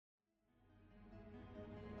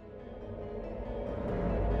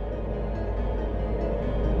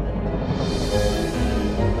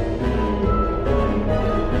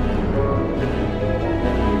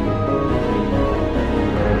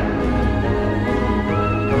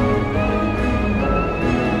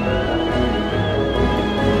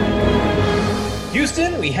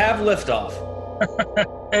Houston, we have liftoff.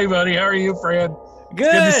 Hey, buddy, how are you, Fred? Good.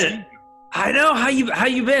 Good to see you. I know how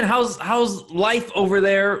you been. How's life over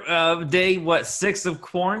there? Day 6 of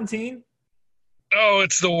quarantine? Oh,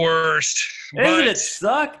 it's the worst. Doesn't it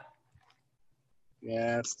suck?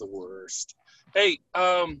 Yeah, it's the worst. Hey,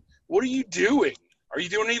 what are you doing? Are you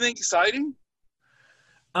doing anything exciting?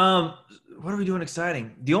 What are we doing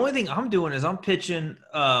exciting? The only thing I'm doing is I'm pitching.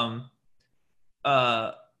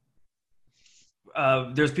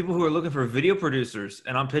 There's people who are looking for video producers,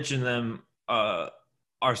 and I'm pitching them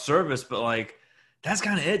our service. But like, that's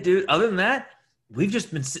kind of it, dude. Other than that, we've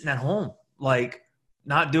just been sitting at home, like,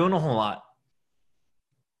 not doing a whole lot.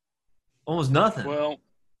 Almost nothing. Well,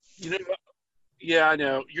 yeah, I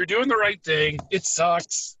know. You're doing the right thing. It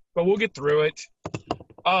sucks, but we'll get through it.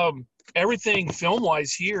 Everything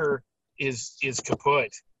film-wise here is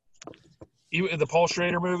kaput. Even the Paul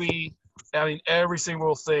Schrader movie, I mean, every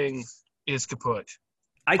single thing is kaput.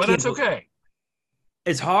 But that's okay.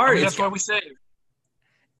 It's hard. I mean, that's why we say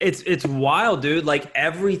it's wild, dude. Like,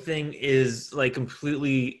 everything is like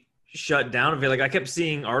completely shut down. I feel like I kept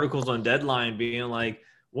seeing articles on Deadline being like,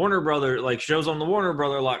 Warner Brother, like, shows on the Warner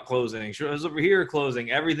Brother lot closing, shows over here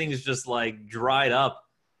closing. Everything is just like dried up,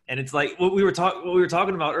 and it's like what we were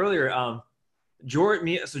talking about earlier. George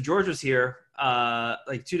was here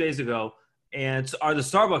like 2 days ago, and the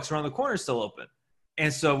Starbucks around the corner still open,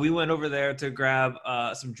 and so we went over there to grab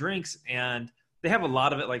some drinks, and they have a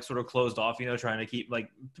lot of it like sort of closed off, trying to keep like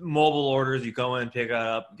mobile orders. You go in, pick it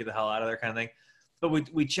up, get the hell out of there, kind of thing. But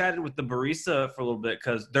we chatted with the barista for a little bit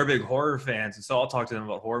because they're big horror fans, and so I'll talk to them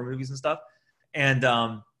about horror movies and stuff. And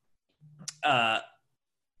where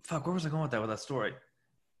was I going with that story?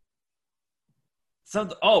 I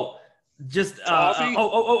know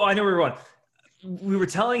where we were going. We were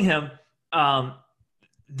telling him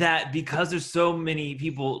that because there's so many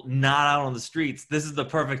people not out on the streets, this is the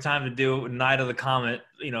perfect time to do Night of the Comet,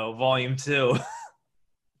 Volume 2.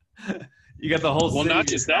 You got the whole. Well, city. not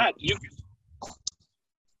just that. You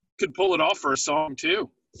could pull it off for a song too.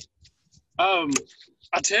 I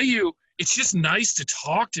tell you, it's just nice to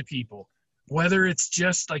talk to people, whether it's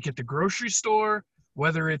just like at the grocery store,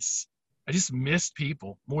 whether it's, I just miss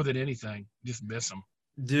people more than anything. Just miss them.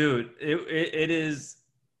 Dude, it is.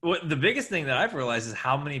 What the biggest thing that I've realized is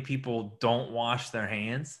how many people don't wash their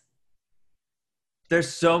hands. There's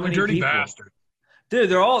so many dirty people. Bastards.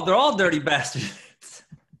 Dude, they're all dirty bastards.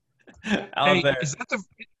 Hey,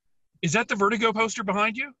 is that the Vertigo poster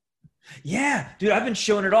behind you? Yeah, dude, I've been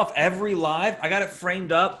showing it off every live. I got it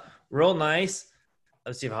framed up real nice.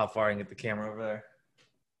 Let's see how far I can get the camera over there.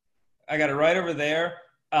 I got it right over there.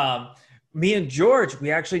 Me and George, we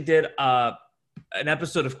actually did an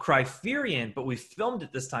episode of Cryferian, but we filmed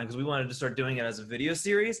it this time because we wanted to start doing it as a video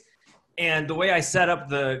series. And the way I set up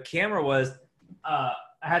the camera was I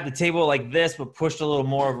had the table like this, but pushed a little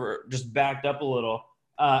more over, just backed up a little.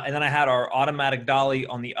 And then I had our automatic dolly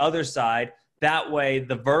on the other side. That way,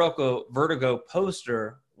 the Vertigo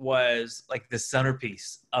poster was like the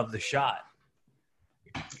centerpiece of the shot.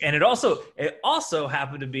 And it also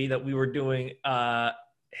happened to be that we were doing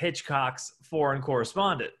Hitchcock's Foreign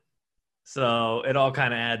Correspondent. So it all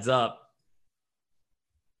kind of adds up.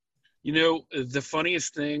 The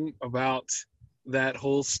funniest thing about that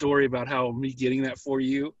whole story about how me getting that for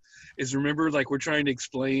you is, remember, like, we're trying to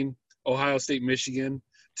explain Ohio State, Michigan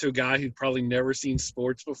to a guy who'd probably never seen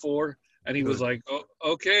sports before. And he was like, "Oh,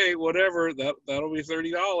 okay, whatever. That'll be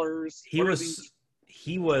 $30."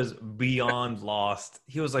 He was beyond lost.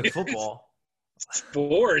 He was like, football,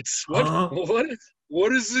 sports.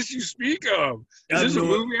 What is this you speak of? Is this a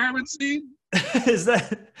movie I haven't seen?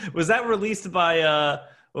 Was that released by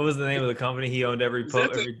what was the name of the company he owned? Was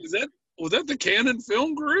that the Canon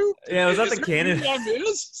Film Group? Yeah, was that the Canon? I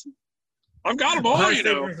missed. I've got them all,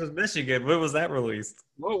 Was Michigan. When was that released?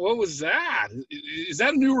 Whoa, what was that? Is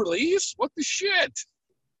that a new release? What the shit?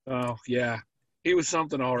 Oh, yeah. He was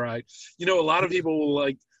something all right. A lot of people will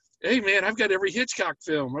like, hey, man, I've got every Hitchcock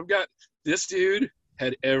film. This dude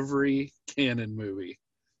had every Canon movie.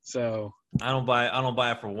 So I don't buy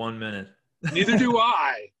it for 1 minute. Neither do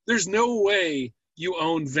I. There's no way you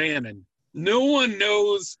own Vannon. No one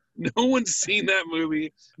knows. No one's seen that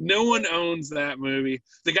movie. No one owns that movie.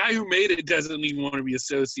 The guy who made it doesn't even want to be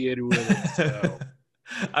associated with it. So.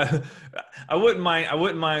 I wouldn't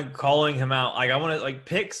mind calling him out. Like, I want to, like,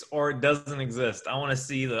 pics or it doesn't exist. I want to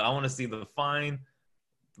see the fine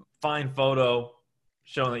photo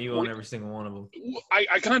showing that you own every single one of them.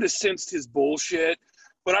 I kind of sensed his bullshit,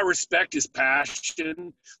 but I respect his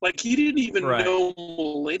passion. Like, he didn't even know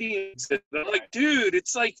Meridian existed. I'm like, dude,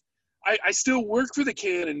 it's like I still work for the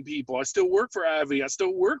Canon people. I still work for Avi. I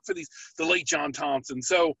still work for the late John Thompson.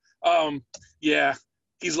 So, yeah,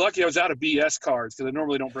 he's lucky I was out of BS cards because I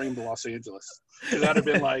normally don't bring him to Los Angeles. Because I'd have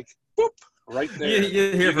been like, boop, right there.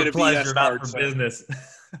 You're here for get a pleasure, BS not card, for so. business.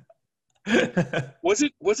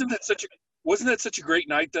 Wasn't that such a great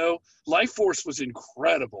night though? Life Force was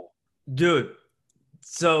incredible. Dude,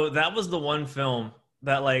 so that was the one film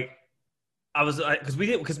that like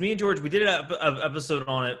because me and George we did an episode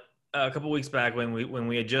on it a couple weeks back when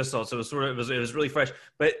we had just saw it, so it was really fresh.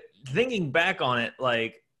 But thinking back on it,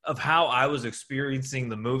 like of how I was experiencing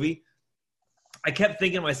the movie, I kept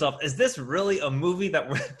thinking to myself, is this really a movie that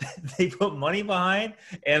they put money behind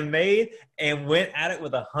and made and went at it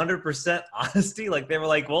with 100% honesty? Like they were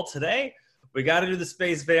like, well, today we got to do the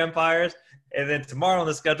space vampires, and then tomorrow on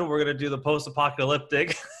the schedule we're going to do the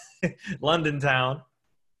post-apocalyptic London town.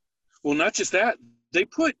 Well, not just that. It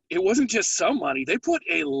wasn't just some money. They put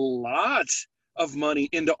a lot of money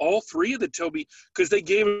into all three of the Toby, because they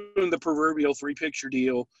gave him the proverbial 3-picture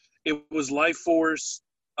deal. It was Life Force,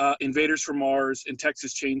 Invaders from Mars, and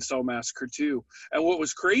Texas Chainsaw Massacre 2. And what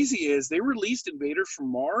was crazy is they released Invaders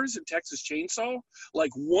from Mars and Texas Chainsaw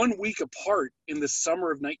like 1 week apart in the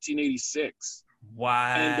summer of 1986.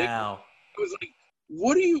 Wow. And it was like,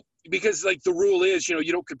 what do you, because like the rule is,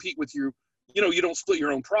 you don't compete with you don't split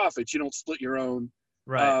your own profits. You don't split your own,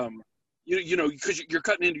 right. Because you're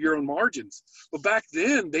cutting into your own margins. But back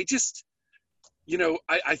then they just,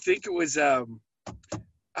 I think it was,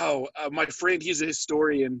 my friend, he's a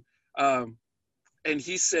historian, and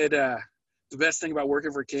he said the best thing about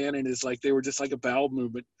working for Canon is like they were just like a bowel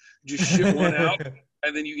movement. You just shit one out,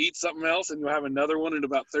 and then you eat something else, and you'll have another one in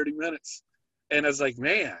about 30 minutes. And I was like,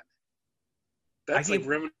 man, that's like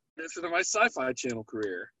reminiscent of my Sci-Fi Channel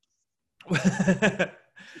career.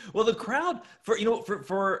 Well, the crowd for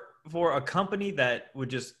a company that would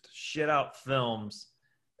just shit out films,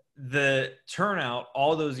 the turnout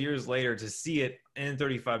all those years later to see it in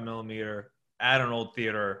 35 millimeter at an old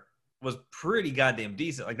theater was pretty goddamn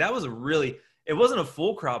decent. Like that was it wasn't a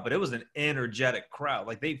full crowd, but it was an energetic crowd.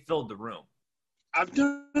 Like they filled the room. I've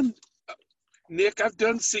done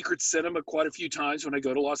secret cinema quite a few times when I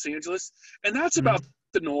go to Los Angeles, and that's about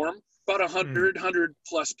the norm, about 100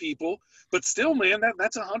 plus people. But still, man,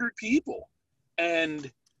 that's 100 people.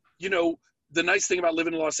 And, the nice thing about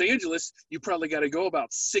living in Los Angeles, you probably got to go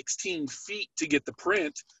about 16 feet to get the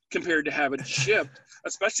print compared to have it shipped.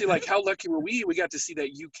 Especially like how lucky were we? We got to see that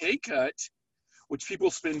UK cut, which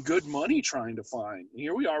people spend good money trying to find. And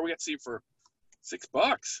here we are. We got to see it for $6.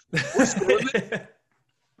 We're screwing it.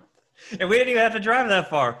 And we didn't even have to drive that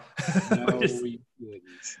far. No,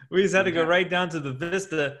 we just had to go right down to the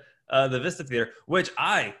Vista Theater, which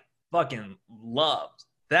I fucking loved.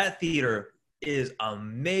 That theater is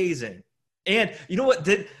amazing. And you know what?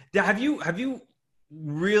 Have you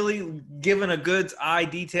really given a good eye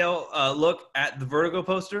detail look at the Vertigo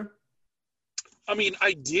poster? I mean,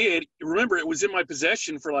 I did. Remember, it was in my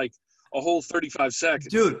possession for like a whole 35 seconds.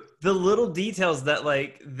 Dude, the little details that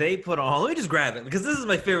like they put on. Let me just grab it because this is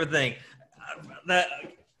my favorite thing. All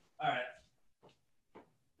right.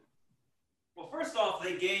 Well, first off,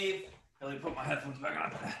 they gave. Let me put my headphones back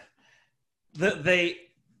on.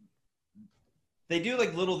 They do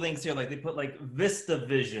like little things here, like they put like Vista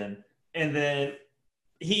Vision, and then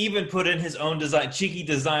he even put in his own cheeky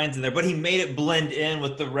designs in there, but he made it blend in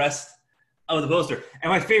with the rest of the poster.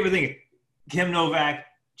 And my favorite thing, Kim Novak,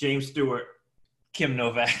 James Stewart, Kim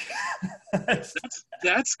Novak.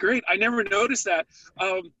 That's great. I never noticed that.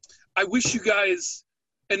 I wish you guys,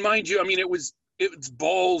 and mind you, I mean, it's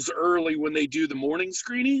balls early when they do the morning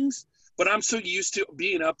screenings, but I'm so used to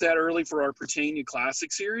being up that early for our Britannia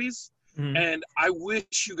Classic series. Mm-hmm. And I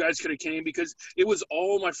wish you guys could have came because it was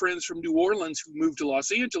all my friends from New Orleans who moved to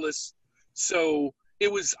Los Angeles. So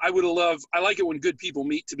I would have loved, I like it when good people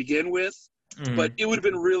meet to begin with, but it would have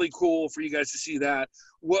been really cool for you guys to see that.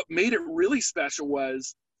 What made it really special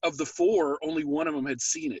was of the 4, only one of them had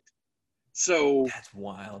seen it. So that's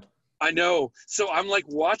wild. I know. So I'm like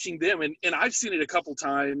watching them and I've seen it a couple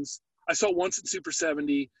times. I saw it once in Super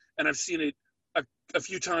 70 and I've seen it a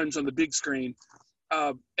few times on the big screen.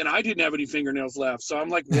 And I didn't have any fingernails left. So I'm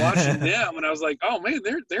like watching them and I was like, oh man,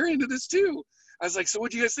 they're into this too. I was like, so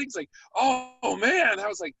what do you guys think? It's like, oh man. I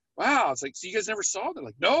was like, wow. It's like, so you guys never saw it? They're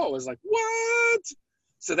like, no. I was like, what?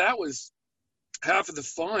 So that was half of the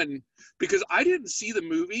fun because I didn't see the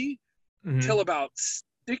movie till about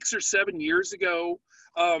 6 or 7 years ago.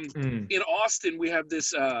 In Austin, we have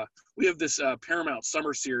this Paramount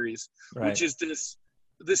Summer Series, which is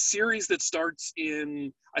this series that starts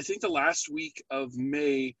in, I think, the last week of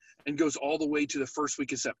May and goes all the way to the first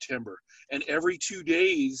week of September. And every 2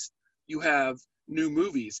 days, you have new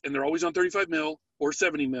movies, and they're always on 35 mil or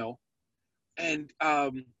 70 mil. And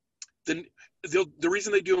then the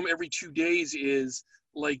reason they do them every 2 days is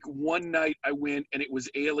like one night I went and it was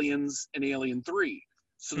Aliens and Alien 3.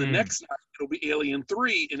 So the next night it'll be Alien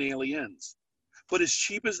 3 and Aliens. But as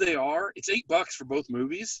cheap as they are, it's $8 for both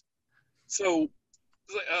movies. So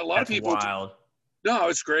a lot of people. Wild. No,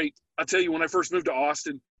 it's great. I'll tell you, when I first moved to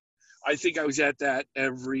Austin, I think I was at that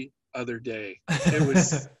every other day. It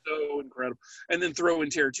was so incredible. And then throw in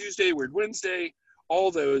Terror Tuesday, Weird Wednesday,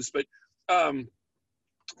 all those. But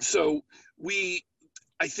so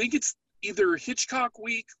I think it's either Hitchcock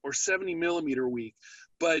week or 70 millimeter week,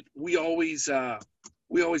 but we always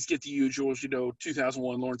get the usuals,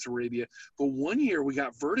 2001 Lawrence of Arabia. But one year we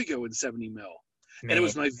got Vertigo in 70 mil. Man. And it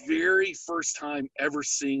was my very first time ever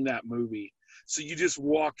seeing that movie. So you just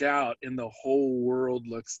walk out and the whole world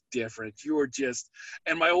looks different.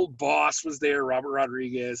 And my old boss was there, Robert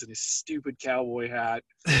Rodriguez, in his stupid cowboy hat.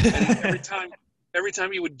 And every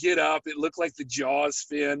time he would get up, it looked like the Jaws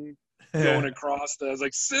fin going across. I was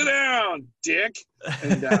like, sit down, dick.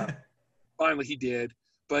 And finally he did.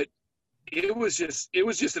 But it was just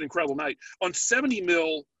an incredible night. On 70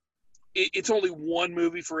 mil, it's only one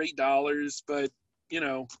movie for $8, but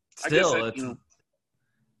still, I guess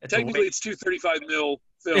technically it's 235 mil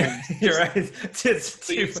films. You're right.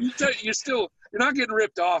 So you're not getting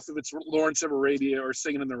ripped off if it's Lawrence of Arabia or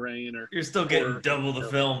Singing in the Rain, or you're still getting double the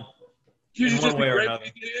film. You just be great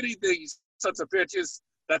anything, you sons of bitches.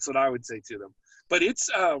 That's what I would say to them. But it's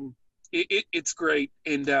great,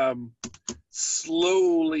 and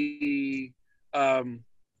slowly,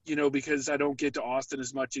 because I don't get to Austin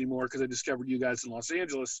as much anymore because I discovered you guys in Los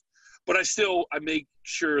Angeles. But I make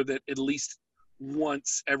sure that at least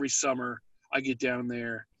once every summer I get down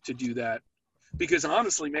there to do that. Because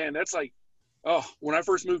honestly, man, that's like, when I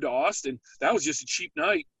first moved to Austin, that was just a cheap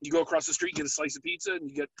night. You go across the street, get a slice of pizza, and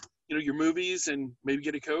you get, your movies, and maybe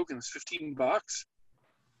get a Coke, and it's $15.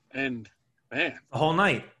 And man, the whole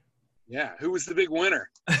night. Yeah, who was the big winner?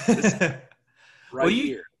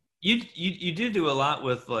 Here. You do a lot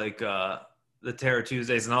with like the Terror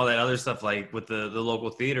Tuesdays and all that other stuff, like with the local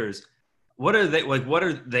theaters. What are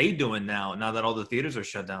they doing now that all the theaters are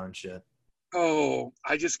shut down and shit? Oh,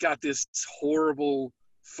 I just got this horrible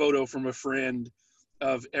photo from a friend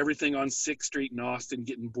of everything on 6th Street in Austin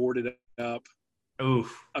getting boarded up.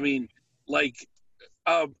 Oof. I mean, I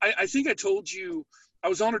think I told you I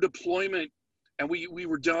was on a deployment, and we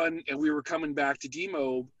were done, and we were coming back to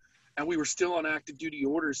demob, and we were still on active duty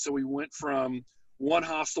orders. So we went from one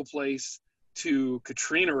hostel place to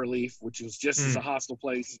Katrina relief, which was just as a hostel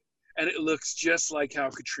place. And it looks just like how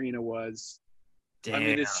Katrina was. Damn. I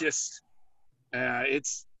mean, it's just,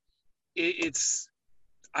 it's,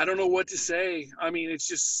 I don't know what to say. I mean, it's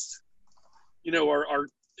just,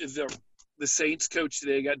 the Saints coach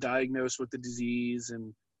today got diagnosed with the disease,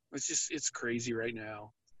 and it's crazy right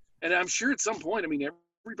now. And I'm sure at some point, I mean,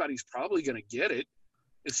 everybody's probably going to get it.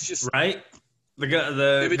 It's just right. The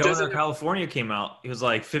governor of California came out. He was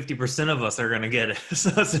like, 50% of us are going to get it. So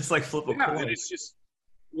it's just like flip a coin. And it's just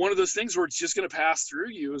one of those things where it's just going to pass through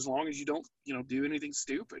you as long as you don't, do anything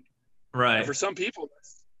stupid. Right. And for some people,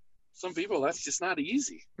 that's just not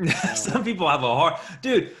easy. Some people have a hard.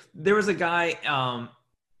 Dude, there was a guy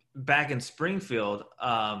back in Springfield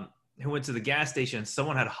who went to the gas station.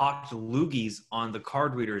 Someone had hawked loogies on the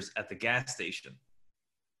card readers at the gas station.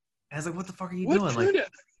 And I was like, what the fuck are you doing?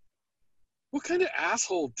 What kind of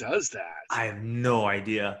asshole does that? I have no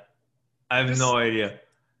idea. No idea.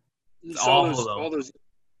 It's all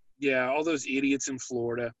those idiots in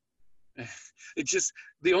Florida. It's just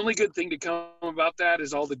the only good thing to come about that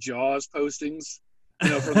is all the Jaws postings,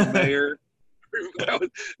 from the mayor.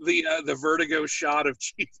 The Vertigo shot of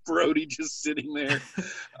Chief Brody just sitting there.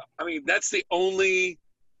 I mean, that's the only.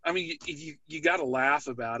 I mean, you got to laugh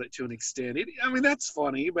about it to an extent. That's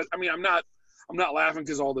funny, but I mean, I'm not laughing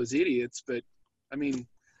because all those idiots. But I mean,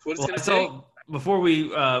 what it's going to take. Before we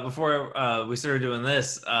started doing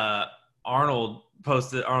this, Arnold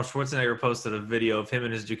Schwarzenegger posted a video of him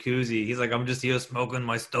in his jacuzzi. He's like, I'm just here smoking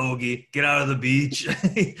my stogie. Get out of the beach.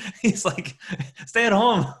 He's like, stay at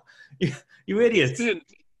home. You idiots.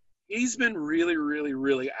 He's been really, really,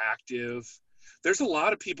 really active. There's a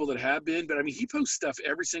lot of people that have been, but I mean, he posts stuff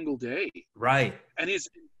every single day. Right. And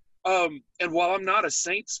and while I'm not a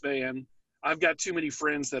Saints fan, I've got too many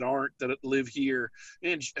friends that live here.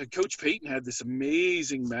 And Coach Payton had this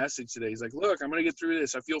amazing message today. He's like, look, I'm going to get through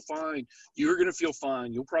this. I feel fine. You're going to feel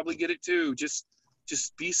fine. You'll probably get it too. Just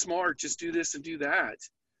be smart. Just do this and do that.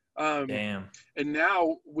 Damn. And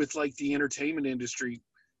now with like the entertainment industry,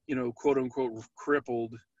 quote unquote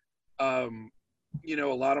crippled, a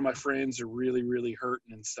lot of my friends are really, really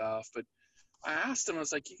hurting and stuff. But I asked them, I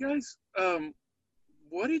was like, you guys,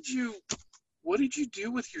 what did you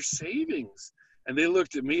do with your savings? And they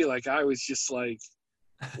looked at me like I was just like,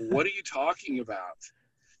 what are you talking about?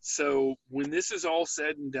 So when this is all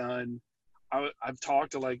said and done, I've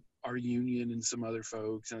talked to like our union and some other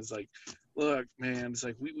folks, and it's like, look, man, it's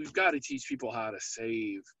like we've got to teach people how to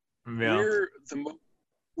save. Yeah.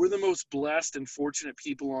 We're the most blessed and fortunate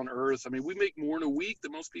people on earth. I mean, we make more in a week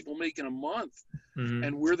than most people make in a month,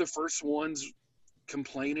 and we're the first ones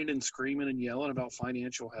complaining and screaming and yelling about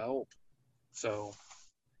financial help. So,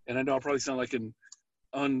 and I know I probably sound like an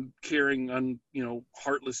uncaring,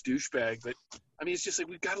 heartless douchebag, but I mean, it's just like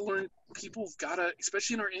we've got to learn. People have got to,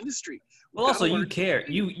 especially in our industry. Well, also you care.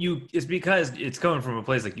 You it's because it's coming from a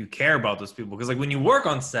place like you care about those people. Because like when you work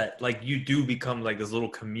on set, like you do become like this little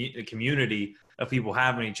community of people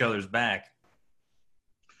having each other's back.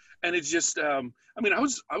 And it's just, I mean, I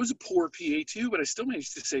was a poor PA too, but I still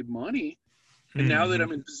managed to save money. And now that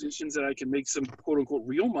I'm in positions that I can make some quote unquote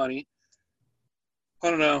real money, I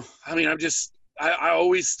don't know. I mean, I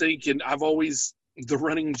always think, and the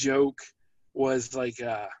running joke was like,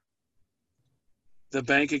 the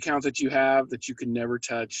bank account that you have that you can never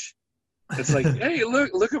touch. It's like, hey,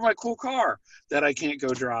 look at my cool car that I can't go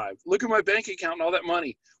drive. Look at my bank account and all that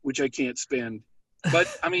money, which I can't spend. But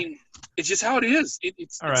I mean, it's just how it is. It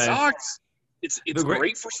sucks. It's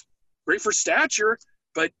great for stature,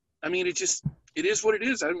 but I mean, it is what it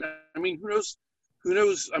is. I mean, who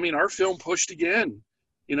knows? I mean, our film pushed again.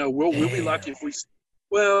 We'll be lucky if we.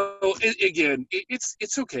 Well,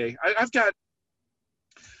 it's okay. I've got.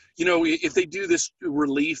 If they do this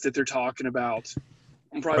relief that they're talking about,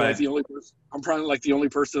 I'm probably like the only person. I'm probably like the only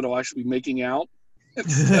person that'll actually be making out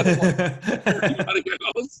instead of like everybody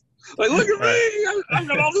else. Like, look at me! I've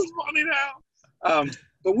got all this money now.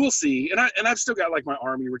 But we'll see. And I've still got like my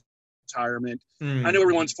Army retirement. I know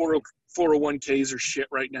everyone's 401ks are shit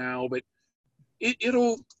right now, but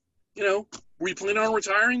it'll. Were you planning on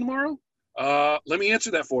retiring tomorrow? Let me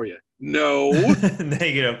answer that for you. No.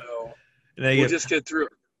 Negative. No. We'll just get through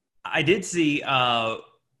it. I did see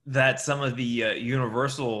that some of the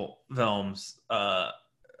Universal films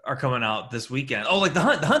are coming out this weekend. Oh, like The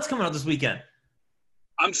Hunt. The Hunt's coming out this weekend.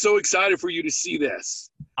 I'm so excited for you to see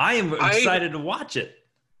this. I am excited to watch it.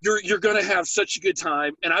 You're going to have such a good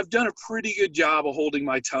time, and I've done a pretty good job of holding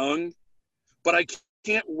my tongue, but I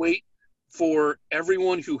can't wait for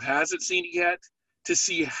everyone who hasn't seen it yet to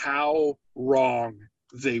see how wrong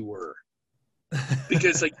they were.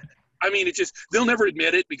 Because like, I mean, they'll never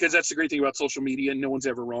admit it because that's the great thing about social media and no one's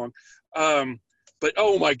ever wrong. But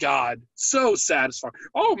oh my God, so satisfying.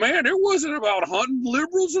 Oh man, it wasn't about hunting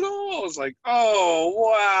liberals at all. I was like, oh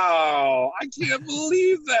wow, I can't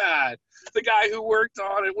believe that. The guy who worked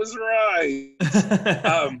on it was right.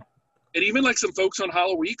 And even like some folks on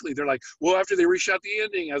Hollow Weekly, they're like, well, after they reshot the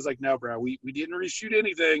ending, I was like, no, bro, we didn't reshoot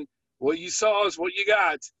anything. What you saw is what you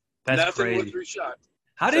got. That's Nothing crazy. was reshot.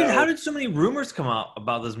 How did so many rumors come out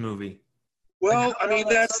about this movie? Well, like, I mean,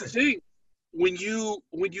 that's the thing. When you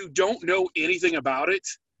don't know anything about it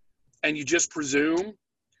and you just presume,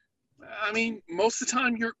 I mean, most of the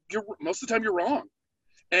time you're wrong.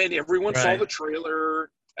 And everyone saw the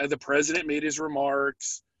trailer, and the president made his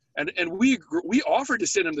remarks, and we offered to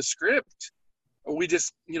send him the script. We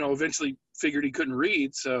just, eventually figured he couldn't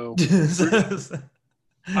read, so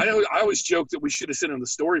I always joke that we should have sent him the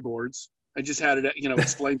storyboards. I just had it,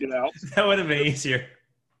 explained it out. That would have been easier.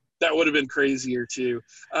 That would have been crazier too.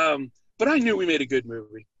 But I knew we made a good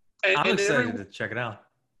movie. I'm excited to check it out.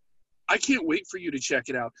 I can't wait for you to check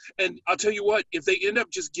it out. And I'll tell you what, if they end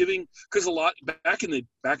up just giving, because a lot back in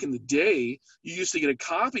the day, you used to get a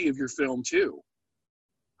copy of your film too.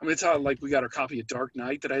 I mean, it's how like we got our copy of Dark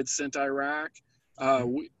Knight that I had sent to Iraq.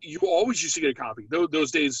 You always used to get a copy.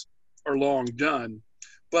 Those days are long done.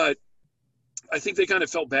 But I think they kind of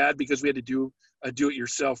felt bad because we had to do a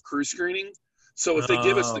do-it-yourself crew screening. So if they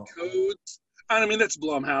give us the codes, I mean, that's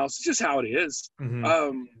Blumhouse. It's just how it is.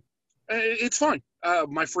 Mm-hmm. It's fine.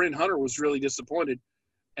 My friend Hunter was really disappointed.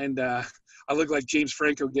 And I look like James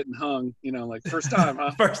Franco getting hung, like first time,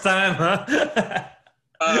 huh? First time,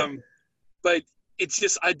 huh? But it's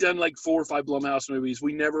just, I've done like 4 or 5 Blumhouse movies.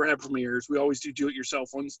 We never have premieres. We always do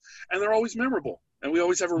it-yourself ones. And they're always memorable. And we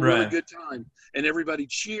always have a really good time. And everybody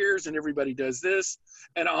cheers and everybody does this.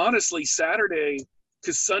 And honestly, Saturday,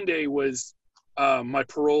 because Sunday was my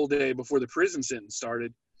parole day before the prison sentence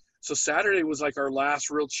started. So Saturday was like our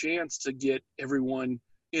last real chance to get everyone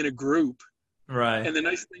in a group Right. And the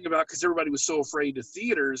nice thing about, because everybody was so afraid of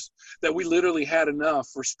theaters, that we literally had enough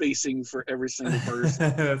for spacing for every single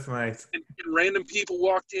person. That's nice. And random people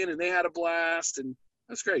walked in and they had a blast, and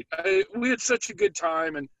that's great. We had such a good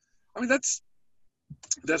time, and I mean that's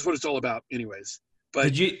what it's all about, anyways.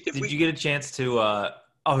 But Did you get a chance to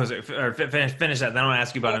finish that? Then I'll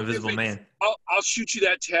ask you about Invisible Man. I'll shoot you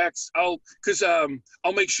that text. I'll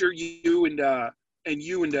make sure you and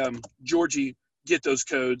Georgie get those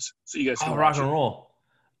codes so you guys can rock and roll.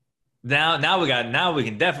 Now we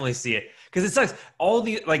can definitely see it, because it sucks. All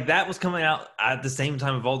the that was coming out at the same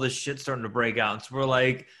time of all this shit starting to break out, and so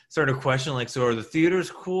we're starting to question so are the theaters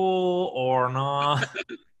cool or not?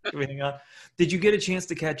 Did you get a chance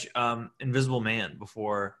to catch Invisible Man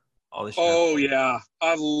before all this shit? Oh yeah,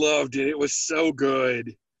 I loved it. It was so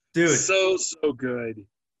good, dude. So good.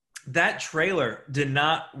 That trailer did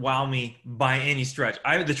not wow me by any stretch.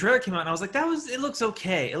 The trailer came out and I was like, it looks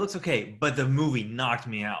okay. It looks okay. But the movie knocked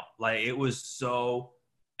me out. It was so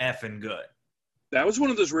effing good. That was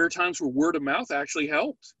one of those rare times where word of mouth actually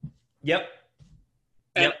helped. Yep.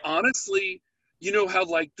 And honestly, you know how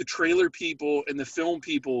the trailer people and the film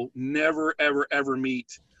people never, ever, ever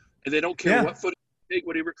meet. And they don't care what footage they take,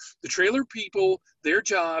 whatever. The trailer people, their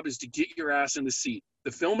job is to get your ass in the seat. The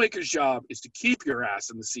filmmaker's job is to keep your ass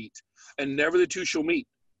in the seat, and never the two shall meet.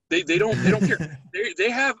 They don't care. They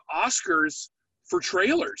have Oscars for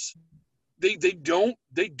trailers. They don't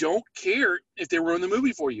care if they ruin the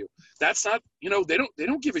movie for you. That's not, they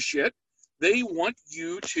don't give a shit. They want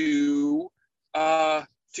you to go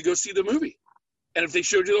see the movie. And if they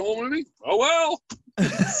showed you the whole movie, oh well.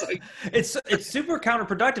 It's super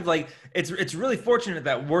counterproductive. It's really fortunate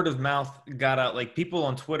that word of mouth got out. People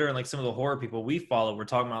on Twitter and some of the horror people we follow were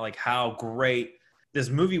talking about how great this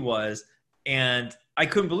movie was, and I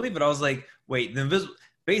couldn't believe it. I was like, wait,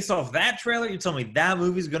 based off that trailer, you tell me that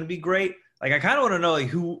movie's going to be great? I kind of want to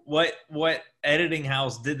know what editing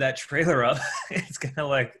house did that trailer up. It's kind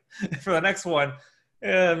of for the next one,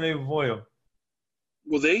 maybe avoid them.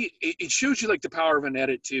 Well, it shows you the power of an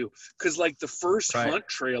edit too, because the first Hunt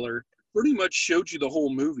trailer pretty much showed you the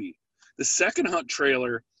whole movie. The second Hunt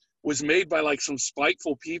trailer was made by some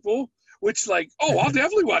spiteful people, which I'll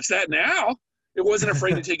definitely watch that now. It wasn't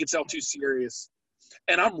afraid to take itself too serious.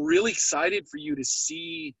 And I'm really excited for you to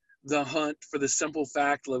see The Hunt for the simple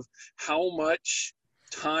fact of how much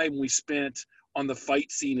time we spent on the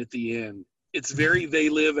fight scene at the end. It's very They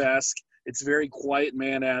Live-esque. It's very Quiet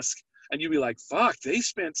Man-esque. And you'd be like, fuck, they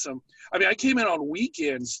spent some – I came in on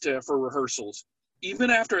weekends for rehearsals. Even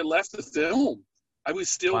after I left the film, I was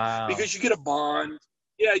still – because you get a bond.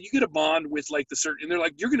 Yeah, you get a bond with the certain – and they're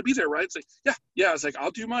like, you're going to be there, right? It's yeah. I was like,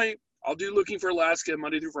 I'll do Looking for Alaska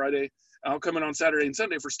Monday through Friday. I'll come in on Saturday and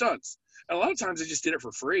Sunday for stunts. And a lot of times I just did it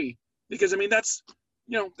for free because, that's –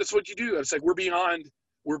 that's what you do. It's we're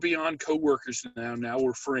beyond coworkers now. Now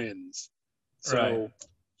we're friends. So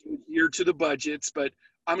you're to the budgets, but –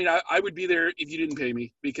 I would be there if you didn't pay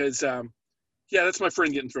me because, that's my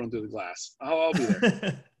friend getting thrown through the glass. I'll be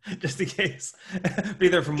there. Just in case. Be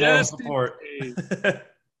there for moral support.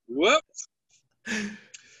 Whoops.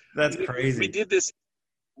 That's crazy.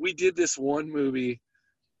 We did this one movie,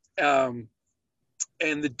 and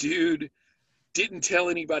the dude didn't tell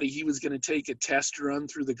anybody he was going to take a test run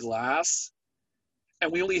through the glass,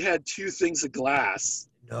 and we only had 2 things of glass.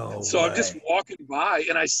 No so way. I'm just walking by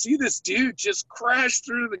and I see this dude just crash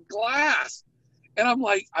through the glass. And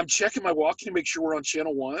I'm checking my walkie to make sure we're on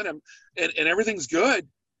channel 1 and everything's good.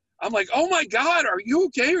 I'm like, oh my God, are you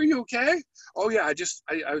okay? Are you okay? Oh yeah, I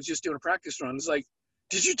was just doing a practice run. It's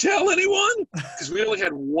did you tell anyone? Because we only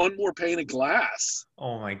had 1 more pane of glass.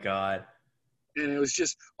 Oh my God. And it was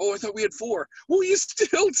just, I thought we had 4. Well, you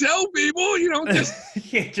still tell people, just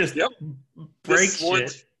break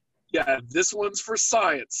shit. Yeah, this one's for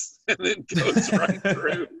science, and then goes right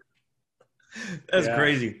through. That's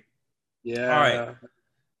crazy. Yeah. All right.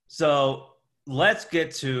 So let's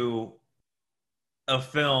get to a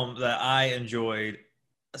film that I enjoyed.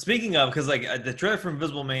 Speaking of, because the trailer for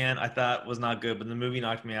Invisible Man I thought was not good, but the movie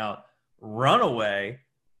knocked me out. Runaway,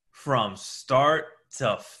 from start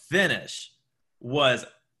to finish, was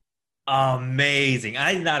amazing.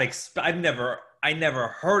 I never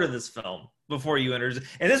heard of this film before you entered,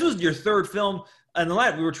 and this was your 3rd film. And the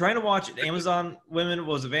last we were trying to watch Amazon Women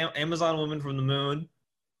Amazon Women from the Moon,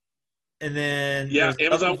 and then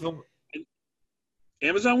Amazon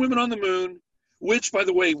Women on the Moon, which by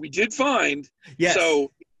the way we did find. Yes.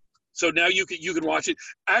 So now you can watch it.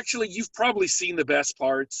 Actually, you've probably seen the best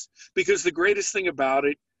parts because the greatest thing about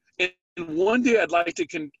it. And one day I'd like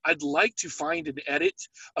to find an edit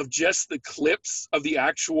of just the clips of the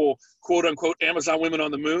actual quote unquote Amazon Women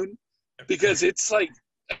on the Moon. because it's like,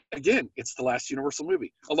 again, it's the last Universal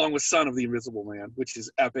movie, along with Son of the Invisible Man, which is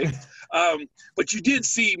epic. But you did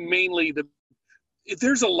see mainly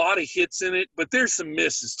there's a lot of hits in it, but there's some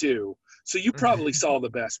misses too. So you probably saw the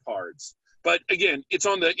best parts. But again, it's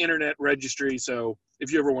on the internet registry, so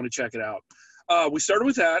if you ever want to check it out. We started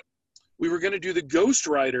with that. We were going to do the Ghost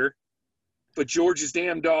Rider, but George's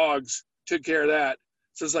damn dogs took care of that.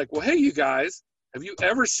 So it's like, well, hey, you guys, have you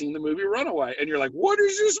ever seen the movie Runaway? And you're like, what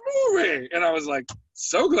is this movie? And I was like,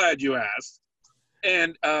 so glad you asked.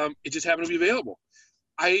 And it just happened to be available.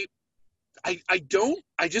 I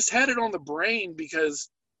just had it on the brain because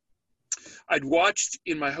I'd watched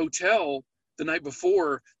in my hotel the night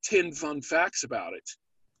before 10 fun facts about it.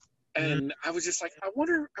 And I was just like, I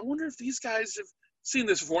wonder if these guys have seen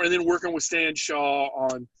this before. And then working with Stan Shaw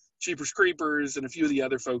on Jeepers Creepers and a few of the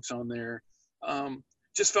other folks on there,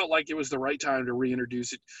 just felt like it was the right time to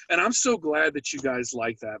reintroduce it. And I'm so glad that you guys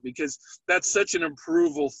like that, because that's such an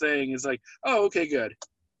approval thing. It's like, oh, okay, good.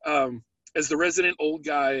 As the resident old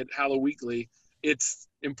guy at Hallow Weekly, it's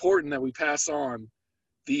important that we pass on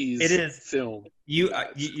these films.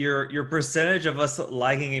 Your percentage of us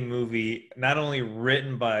liking a movie not only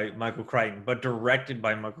written by Michael Crichton but directed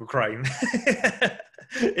by Michael Crichton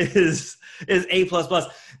is A++.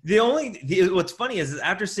 What's funny is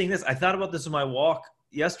after seeing this, I thought about this on my walk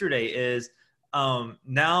yesterday. Is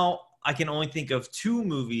now I can only think of two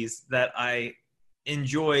movies that I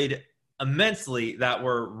enjoyed immensely that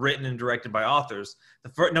were written and directed by authors. The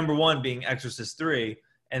first, number one being Exorcist 3,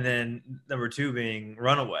 and then number 2 being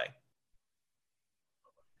Runaway.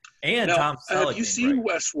 And now, Tom Selleck. Have you seen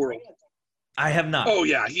Westworld? I have not. Oh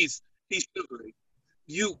yeah, he's so great.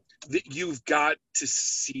 You've got to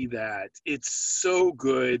see that. It's so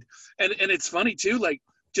good, and it's funny too. Like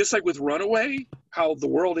just like with Runaway, how the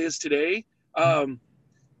world is today. On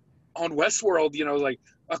Westworld, like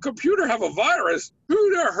a computer have a virus.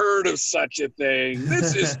 Who'd have heard of such a thing?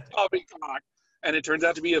 This is poppycock, and it turns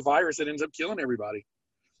out to be a virus that ends up killing everybody.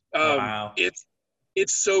 Wow.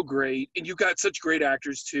 It's so great, and you've got such great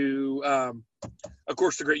actors too. Of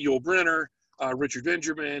course, the great Yul Brynner, Richard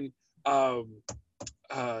Benjamin,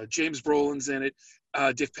 James Brolin's in it,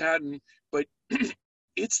 Dick Patton. But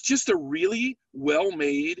it's just a really well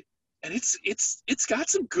made, and it's got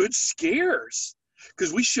some good scares,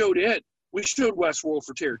 because we showed Westworld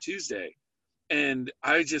for Terror Tuesday, and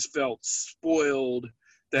I just felt spoiled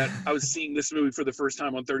that I was seeing this movie for the first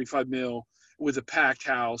time on 35 mil with a packed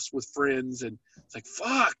house with friends, and it's like,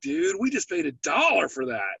 fuck, dude, we just paid $1 for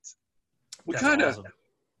that. We kind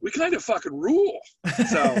of fucking rule.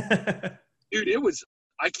 So, dude,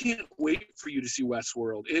 I can't wait for you to see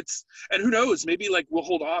Westworld. And who knows, maybe like we'll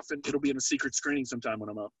hold off and it'll be in a secret screening sometime when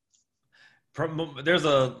I'm up. There's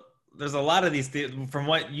a lot of these from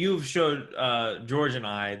what you've showed George and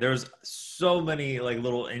I. There's so many like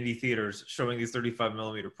little indie theaters showing these 35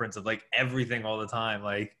 millimeter prints of like everything all the time.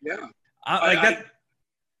 Like, yeah,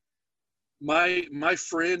 my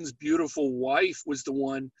friend's beautiful wife was the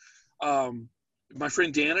one. My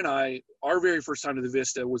friend Dan and I, our very first time to the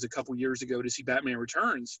Vista was a couple years ago to see Batman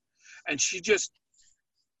Returns, and she just,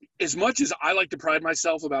 as much as I like to pride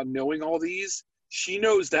myself about knowing all these, she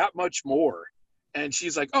knows that much more. And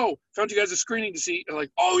she's like, oh, found you guys a screening to see. And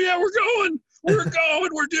like, oh yeah,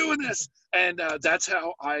 we're doing this. And that's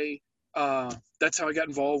how I got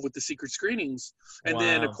involved with the secret screenings. And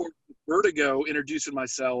then of course Vertigo, introducing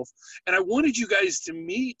myself. And I wanted you guys to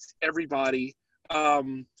meet everybody.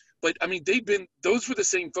 But I mean, those were the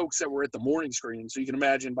same folks that were at the morning screening. So you can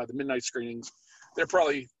imagine by the midnight screenings, they're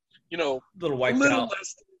probably, a little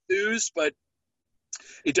less enthused, but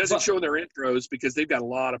it doesn't show in their intros because they've got a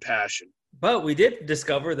lot of passion. But we did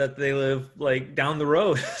discover that they live like down the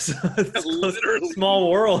road. So it's literally a small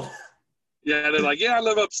world. Yeah, they're like, yeah, I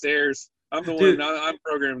live upstairs. I'm the one. I'm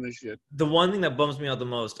programming this shit. The one thing that bums me out the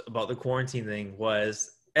most about the quarantine thing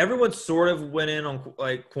was everyone sort of went in on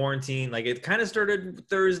like quarantine. Like it kind of started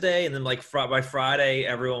Thursday, and then like by Friday,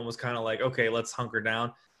 everyone was kind of like, okay, let's hunker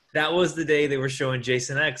down. That was the day they were showing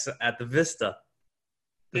Jason X at the Vista.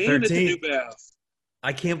 The 13th. At the New Bath.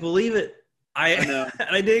 I can't believe it. I know.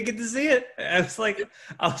 I didn't get to see it. I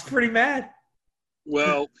was pretty mad.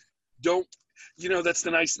 Well, that's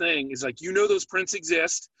the nice thing is like, those prints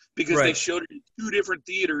exist because they showed it in 2 different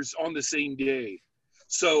theaters on the same day.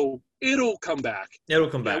 So it'll come back. It'll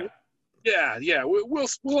come back. Yeah. We'll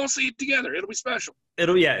all see it together. It'll be special.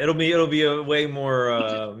 It'll be a way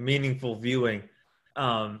more meaningful viewing.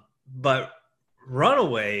 But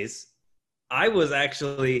Runaways, I was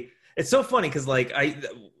actually, it's so funny because like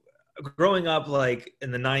growing up like in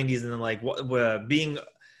the 90s and then like being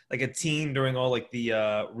like a teen during all like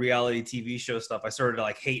the reality TV show stuff. I started to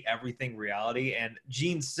like hate everything reality. And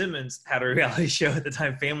Gene Simmons had a reality show at the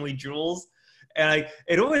time, Family Jewels, and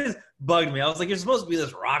it always bugged me. I was like, you're supposed to be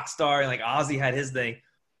this rock star, and like Ozzy had his thing,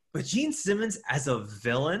 but Gene Simmons as a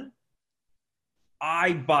villain,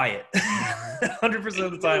 I buy it 100%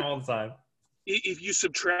 of the time, all the time. If you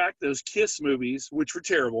subtract those Kiss movies, which were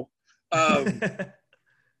terrible,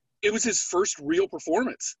 it was his first real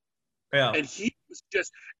performance. Yeah. And he was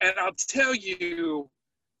just, and I'll tell you,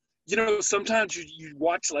 you know, sometimes you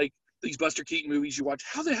watch like these Buster Keaton movies, you watch,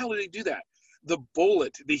 how the hell did they do that? The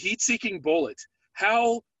bullet, the heat-seeking bullet,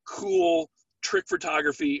 how cool trick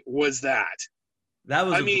photography was that? That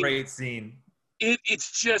was a great scene.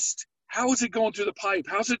 It's just, how is it going through the pipe?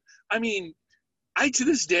 How's it, I mean, to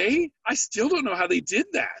this day, I still don't know how they did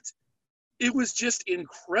that. It was just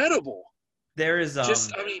incredible. There is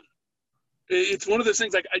just, I mean, it's one of those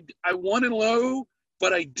things like I want it low,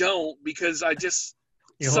 but I don't, because I just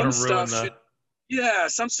some stuff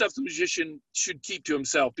the musician should keep to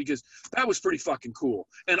himself, because that was pretty fucking cool,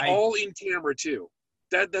 and all in camera too.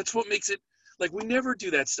 That's what makes it, like, we never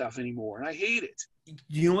do that stuff anymore, and I hate it.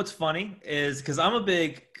 You know what's funny is, because I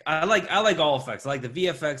like all effects. I like the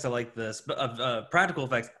VFX. I like the practical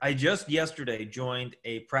effects. I just yesterday joined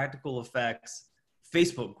a practical effects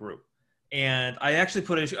Facebook group. And I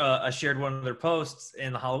actually shared one of their posts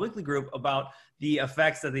in the Hollow Weekly group about the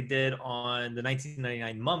effects that they did on the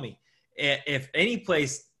 1999 Mummy. If any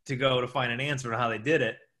place to go to find an answer on how they did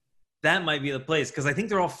it, that might be the place. Because I think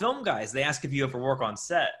they're all film guys. They ask if you ever work on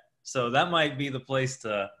set. So that might be the place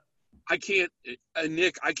to...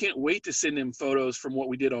 Nick, I can't wait to send him photos from what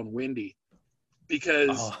we did on Wendy.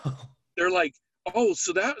 Because they're like, oh,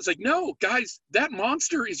 so that was like, no, guys, that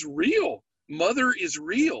monster is real. Mother is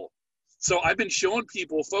real. So I've been showing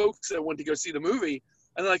folks that went to go see the movie,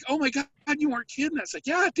 and they're like, oh my God, you weren't kidding. I was like,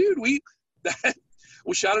 yeah, dude, we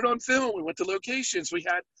shot it on film. We went to locations. We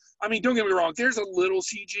had, I mean, don't get me wrong, there's a little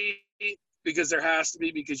CG, because there has to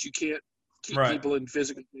be, because you can't keep people in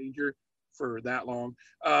physical danger for that long.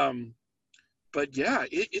 But yeah,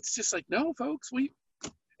 it's just like, no, folks,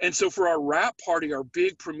 and so for our wrap party, our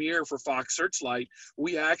big premiere for Fox Searchlight,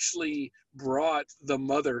 we actually brought the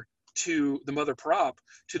mother prop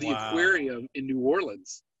to the aquarium in New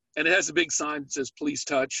Orleans, and it has a big sign that says "Please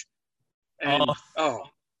touch," and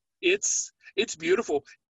it's beautiful.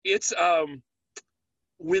 It's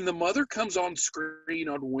when the mother comes on screen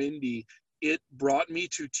on Wendy, it brought me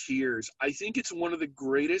to tears. I think it's one of the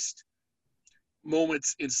greatest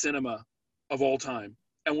moments in cinema of all time.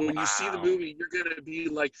 And when you see the movie, you're gonna be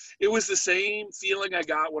like, it was the same feeling I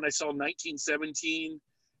got when I saw 1917.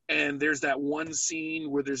 And there's that one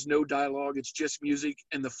scene where there's no dialogue, it's just music,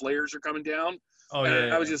 and the flares are coming down. Oh, yeah.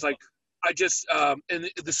 And I was just like,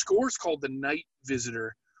 and the score's called The Night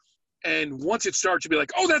Visitor. And once it starts, you'll be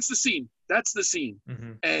like, oh, that's the scene. That's the scene.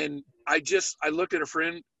 Mm-hmm. And I looked at a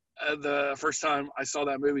friend the first time I saw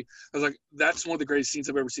that movie. I was like, that's one of the greatest scenes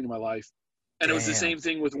I've ever seen in my life. And It was the same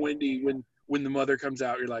thing with Wendy. When the mother comes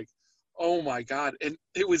out, you're like, oh my God. And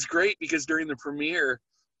it was great, because during the premiere,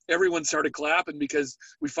 everyone started clapping because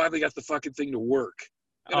we finally got the fucking thing to work.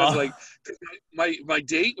 And I was like, my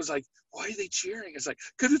date was like, why are they cheering? It's like,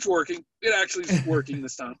 because it's working. It actually is working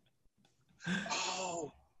this time.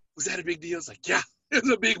 Oh, was that a big deal? It's like, yeah, it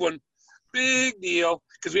was a big one. Big deal.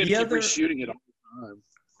 Because we had to keep reshooting it all the time.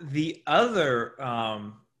 The other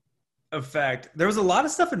effect, there was a lot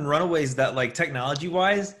of stuff in Runaways that, like,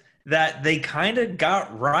 technology-wise, that they kind of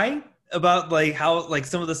got right about, like, how, like,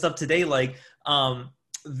 some of the stuff today, like,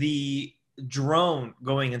 the drone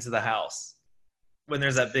going into the house when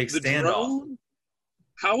there's that big standoff. Drone?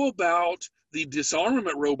 How about the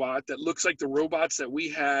disarmament robot that looks like the robots that we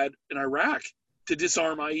had in Iraq to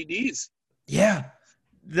disarm IEDs? Yeah,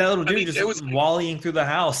 that little dude was volleying through the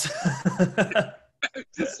house.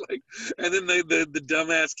 Just like, and then the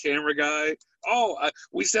dumbass camera guy. Oh,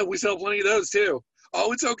 we sell plenty of those too.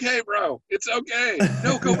 Oh, it's okay, bro. It's okay.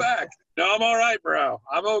 No, go back. No, I'm all right, bro.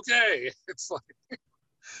 I'm okay. It's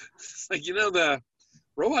like, you know, the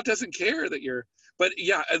robot doesn't care that you're, but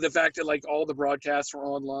yeah, the fact that, like, all the broadcasts were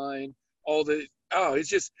online,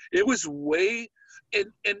 it was way,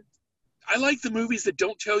 and I like the movies that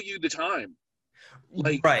don't tell you the time.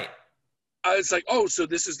 Like, right. I was like, oh, so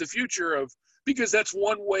this is the future of, because that's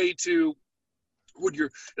one way to,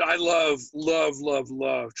 I love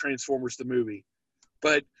Transformers the movie.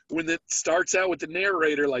 But when it starts out with the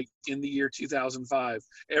narrator, like in the year 2005,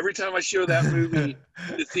 every time I show that movie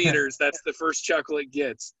in the theaters, that's the first chuckle it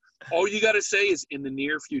gets. All you got to say is in the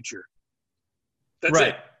near future. That's right.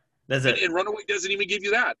 it. That's it. And Runaway doesn't even give you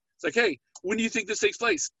that. It's like, hey, when do you think this takes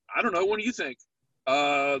place? I don't know. When do you think?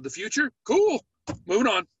 The future, cool. Moving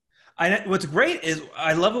on. What's great is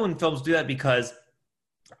I love it when films do that because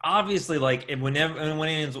obviously, like when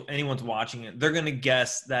anyone's watching it, they're gonna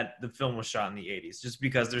guess that the film was shot in the '80s just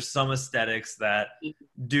because there's some aesthetics that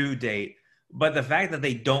do date. But the fact that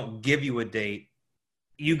they don't give you a date,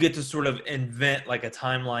 you get to sort of invent like a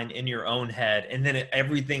timeline in your own head, and then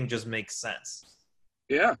everything just makes sense.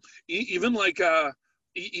 Yeah, even like the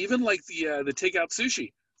takeout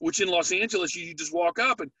sushi, which in Los Angeles you just walk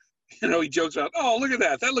up and he jokes about, oh, look at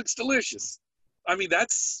that, that looks delicious. I mean,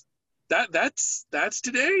 that's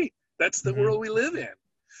today. That's the world we live in.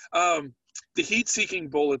 The heat-seeking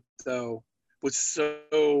bullet though was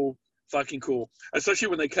so fucking cool, especially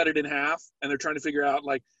when they cut it in half and they're trying to figure out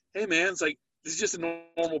like, hey man, it's like this is just a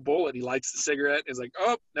normal bullet. He lights the cigarette. It's like,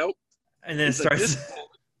 oh nope. And then it starts.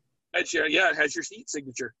 Like, it has your heat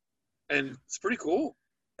signature, and it's pretty cool.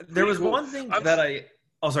 There was one thing that I.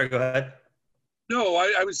 Oh, sorry. Go ahead. No,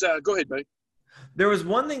 I was. Go ahead, buddy. There was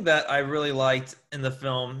one thing that I really liked in the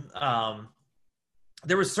film.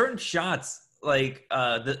 There were certain shots, like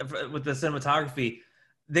with the cinematography,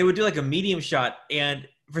 they would do like a medium shot, and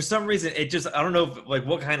for some reason, it just, I don't know like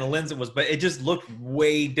what kind of lens it was, but it just looked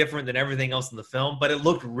way different than everything else in the film. But it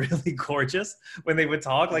looked really gorgeous when they would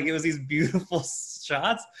talk. Like it was these beautiful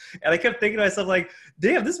shots, and I kept thinking to myself, like,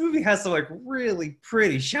 damn, this movie has some like really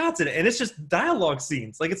pretty shots in it, and it's just dialogue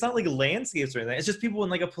scenes. Like it's not like landscapes or anything. It's just people in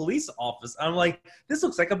like a police office. I'm like, this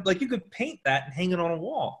looks like you could paint that and hang it on a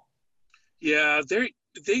wall. Yeah,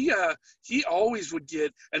 he always would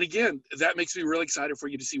get, and again, that makes me really excited for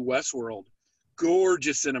you to see Westworld.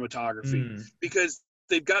 Gorgeous cinematography because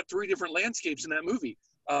they've got 3 different landscapes in that movie: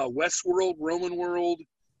 Westworld, Roman World,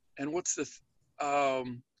 and what's the?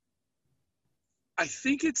 I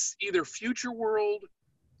think it's either Future World.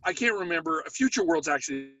 I can't remember. Future World's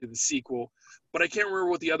actually the sequel, but I can't remember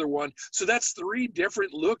what the other one. So that's 3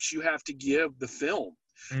 different looks you have to give the film,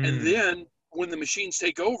 and then when the machines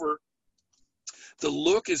take over, the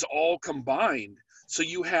look is all combined. So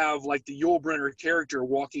you have like the Yul Brynner character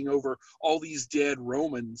walking over all these dead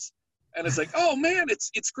Romans, and it's like, oh man,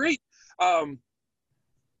 it's great.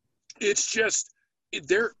 It's just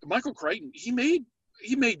Michael Crichton. He made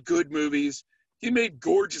good movies. He made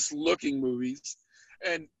gorgeous looking movies,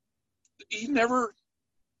 and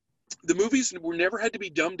the movies were never had to be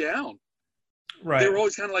dumbed down. Right. They were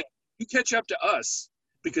always kind of like, you catch up to us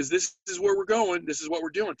because this is where we're going. This is what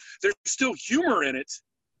we're doing. There's still humor in it.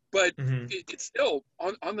 But it's still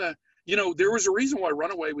on the, there was a reason why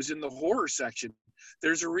Runaway was in the horror section.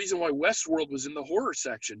 There's a reason why Westworld was in the horror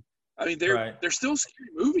section. I mean, they're still scary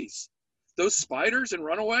movies. Those spiders in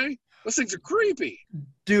Runaway, those things are creepy.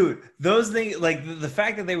 Dude, those things, like the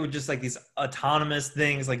fact that they were just like these autonomous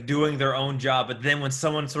things, like doing their own job. But then when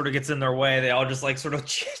someone sort of gets in their way, they all just like sort of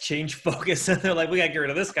change focus. And they're like, we got to get rid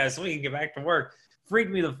of this guy so we can get back to work.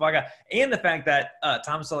 Freaked me the fuck out. And the fact that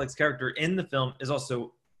Tom Selleck's character in the film is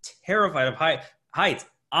also terrified of heights.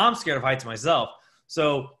 I'm scared of heights myself.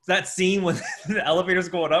 So that scene when the elevator's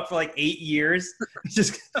going up for like 8 years,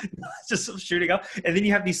 just shooting up, and then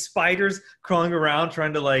you have these spiders crawling around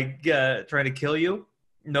trying to kill you.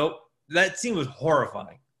 Nope, that scene was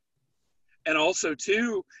horrifying. And also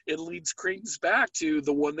too, it leads credence back to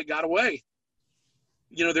the one that got away.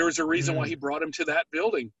 There was a reason why he brought him to that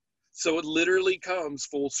building. So it literally comes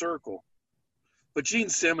full circle. But Gene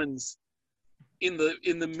Simmons, in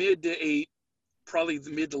the mid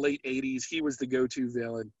to late 80s, he was the go-to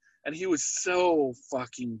villain, and he was so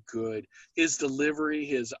fucking good. His delivery,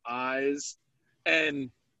 his eyes, and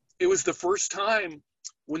it was the first time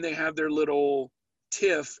when they have their little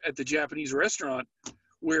tiff at the Japanese restaurant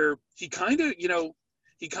where he kind of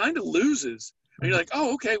loses, and you're like,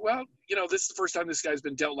 oh, okay, well, this is the first time this guy's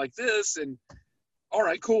been dealt like this, and all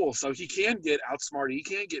right, cool. So he can get outsmarted, he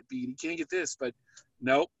can get beat, he can get this, but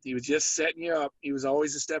nope, he was just setting you up. He was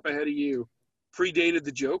always a step ahead of you. Predated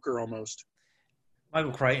the Joker almost.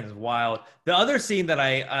 Michael Crichton is wild. The other scene that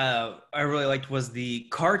I really liked was the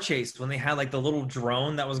car chase when they had like the little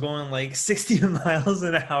drone that was going like 60 miles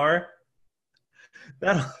an hour.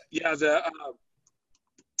 How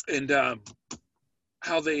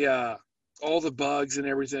they all the bugs and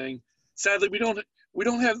everything. Sadly, we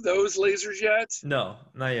don't have those lasers yet. No,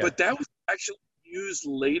 not yet. But that was actually used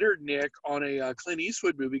later, Nick, on a Clint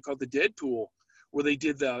Eastwood movie called The Deadpool, where they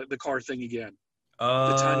did the car thing again.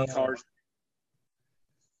 The tiny cars.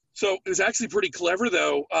 So it was actually pretty clever,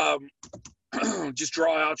 though. Just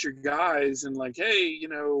draw out your guys and like, hey,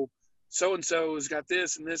 so-and-so has got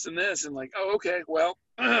this and this and this. And like, oh, okay, well,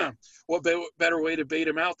 what better way to bait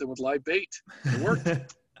him out than with live bait? It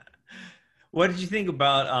worked. What did you think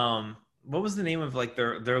about what was the name of like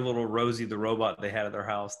their little Rosie the robot they had at their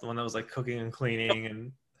house? The one that was like cooking and cleaning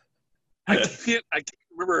and I can't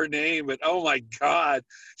remember her name, but oh my god,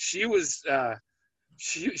 she was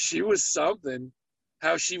she was something.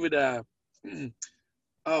 How she would oh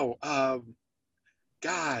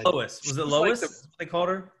God, Lois. she Was it was like Lois? the That's what they called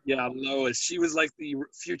her? yeah Lois. She was like the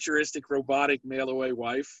futuristic robotic mail away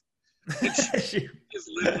wife. And she She- is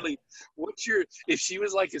literally, what's your, if she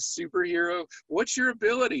was like a superhero, what's your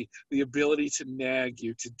ability? The ability to nag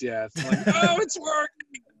you to death. I'm like, oh, it's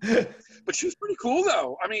working. But she was pretty cool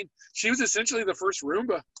though. I mean, she was essentially the first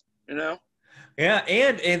Roomba, you know? Yeah,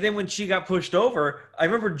 and then when she got pushed over, I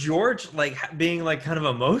remember George like being like kind of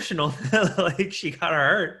emotional, like she got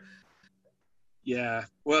hurt. Yeah.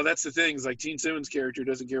 Well, that's the thing. Is like Gene Simmons' character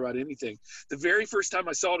doesn't care about anything. The very first time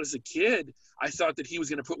I saw it as a kid, I thought that he was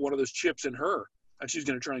going to put one of those chips in her, and she was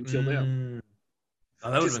going to try and kill them. Oh,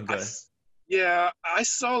 that would 'Cause have been good. yeah, I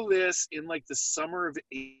saw this in like the summer of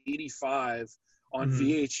 '85 on Mhm.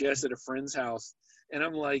 VHS at a friend's house, and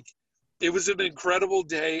I'm like, it was an incredible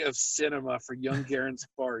day of cinema for young Garen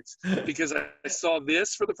Sparks because I saw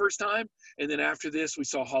this for the first time, and then after this, we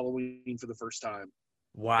saw Halloween for the first time,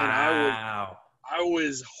 and Wow. I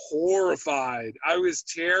was horrified. I was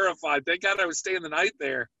terrified. Thank God I was staying the night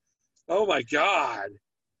there. Oh my God.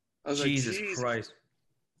 I was like, Jesus geez. Christ.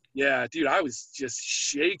 Yeah, dude, I was just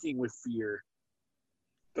shaking with fear.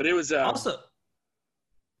 But it was Also,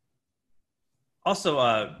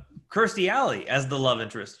 Kirstie Alley as the love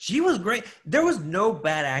interest. She was great. There was no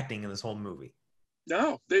bad acting in this whole movie.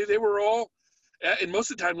 no, they were all, and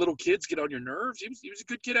most of the time little kids get on your nerves. He was a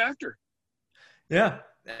good kid actor. Yeah,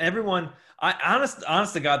 everyone. I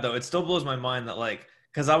honest to God though, it still blows my mind that like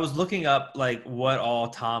because I was looking up like what all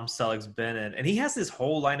Tom Selleck's been in, and he has this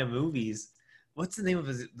whole line of movies. What's the name of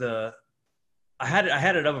the? I had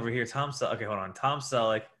it up over here. Tom Selleck. Okay, hold on. Tom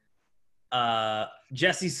Selleck.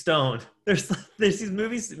 Jesse Stone. There's these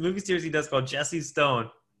movie series he does called Jesse Stone.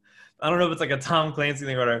 I don't know if it's like a Tom Clancy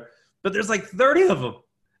thing or whatever, but there's like 30 of them.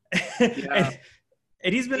 Yeah.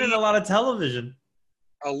 and he's been in a lot of television.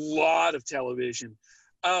 A lot of television.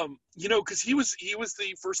 Because he was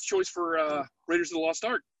the first choice for Raiders of the Lost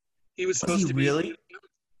Ark. He was supposed to be Really?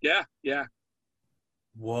 Yeah, yeah.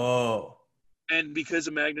 Whoa. And because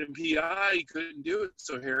of Magnum PI, he couldn't do it,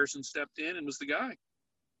 so Harrison stepped in and was the guy.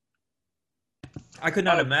 I could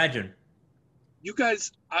not imagine. You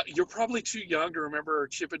guys, you're probably too young to remember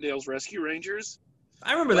Chippendale's Rescue Rangers.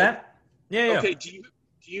 I remember that. Yeah. Okay, do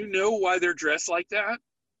you know why they're dressed like that?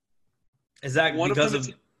 Is that One because of of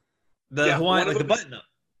them the Hawaiian, like the button up?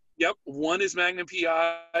 Yep, one is Magnum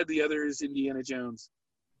PI, the other is Indiana Jones.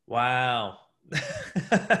 Wow.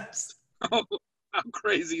 Oh, how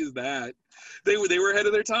crazy is that? They were ahead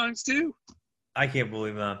of their times too. I can't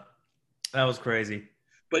believe that. That was crazy.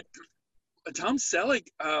 But Tom Selleck,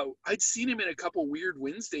 I'd seen him in a couple Weird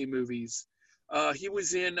Wednesday movies. He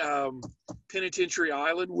was in Penitentiary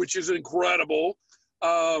Island, which is incredible.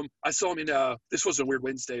 I saw him in this wasn't Weird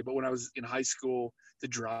Wednesday, but when I was in high school, The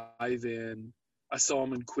Drive-In. I saw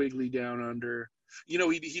him in Quigley Down Under.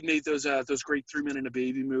 He made those great 3 Men and a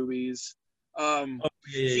Baby movies.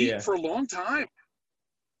 Yeah. For a long time,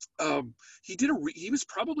 he was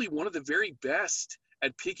probably one of the very best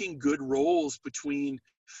at picking good roles between.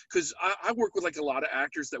 Because I work with like a lot of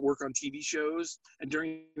actors that work on TV shows, and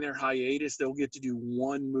during their hiatus, they'll get to do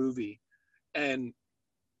one movie. And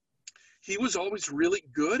he was always really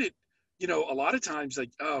good at, a lot of times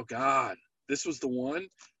like, oh God, this was the one.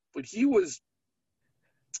 But he always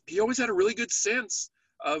had a really good sense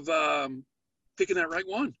of picking that right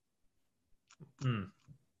one.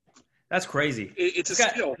 That's crazy. It's a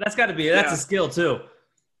skill. That's got to be. That's a skill too.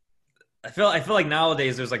 I feel like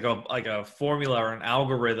nowadays there's like a formula or an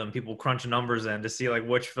algorithm people crunch numbers in to see like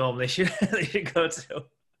which film they should go to,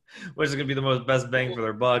 which is gonna be the best bang for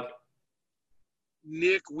their buck.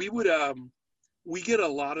 Nick, we get a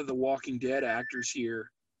lot of the Walking Dead actors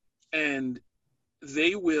here, and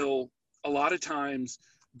they will a lot of times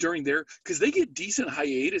during because they get decent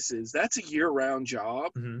hiatuses. That's a year-round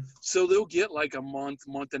job, so they'll get like a month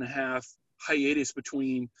and a half hiatus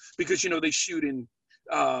between because they shoot in.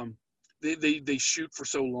 They shoot for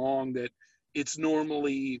so long that it's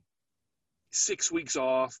normally 6 weeks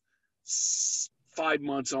off, 5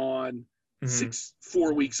 months on,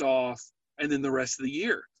 4 weeks off, and then the rest of the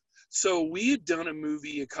year. So we had done a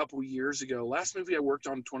movie a couple years ago. Last movie I worked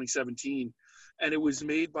on in 2017, and it was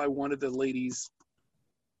made by one of the ladies,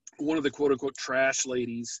 one of the quote unquote trash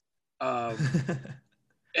ladies. And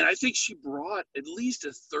I think she brought at least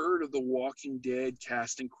a third of the Walking Dead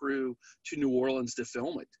cast and crew to New Orleans to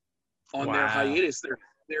film it. On their hiatus,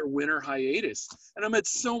 their winter hiatus. And I met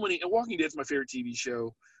so many, and Walking Dead's my favorite TV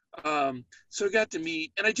show. So I got to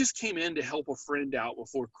meet, and I just came in to help a friend out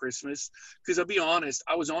before Christmas. Because I'll be honest,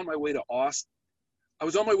 I was on my way to Austin.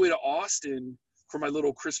 For my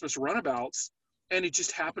little Christmas runabouts, and it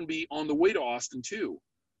just happened to be on the way to Austin too.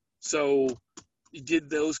 So did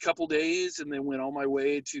those couple days, and then went on my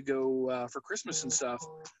way to go for Christmas and stuff.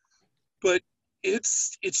 But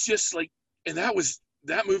it's just like, and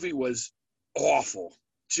that movie was awful,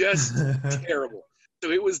 just terrible.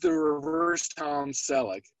 So it was the reverse Tom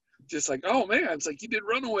Selleck. Just like, oh man, it's like you did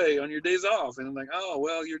Runaway on your days off, and I'm like, oh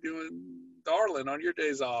well, you're doing Darlin on your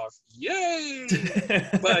days off, yay!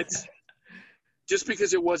 But just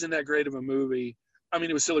because it wasn't that great of a movie, I mean,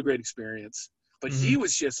 it was still a great experience. But he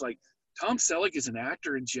was just like, Tom Selleck is an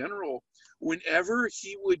actor in general. Whenever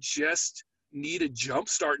he would just need a jump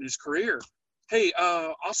start in his career, hey,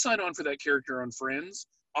 I'll sign on for that character on Friends.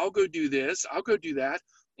 I'll go do this. I'll go do that.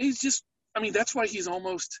 And he's just, I mean, that's why he's in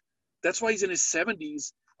his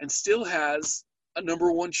 70s and still has a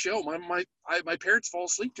number one show. My parents fall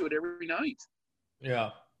asleep to it every night. Yeah.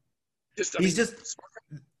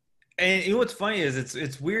 And you know what's funny is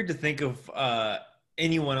it's weird to think of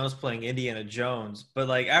anyone else playing Indiana Jones, but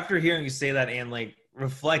like after hearing you say that and like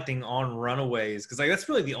reflecting on Runaways, because like that's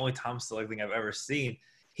really the only Tom Selleck thing I've ever seen.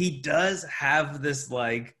 He does have this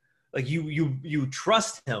like you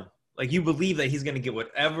trust him, like you believe that he's gonna get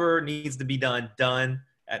whatever needs to be done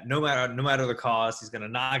at no matter the cost. He's gonna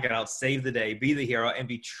knock it out, save the day, be the hero, and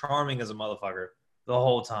be charming as a motherfucker the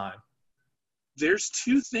whole time. There's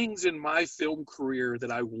two things in my film career that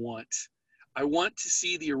I want. I want to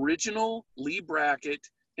see the original Lee Brackett,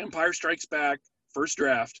 Empire Strikes Back, first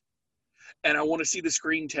draft, and I want to see the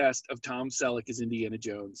screen test of Tom Selleck as Indiana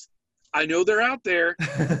Jones. I know they're out there.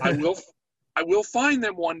 I will find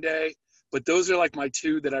them one day, but those are like my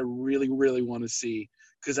two that I really, really want to see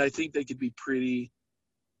because I think they could be pretty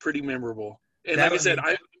memorable. And like I said,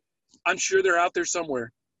 I'm sure they're out there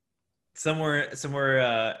somewhere. Somewhere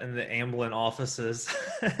in the Amblin offices.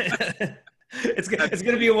 It's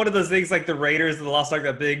gonna be one of those things like the Raiders of the Lost Ark,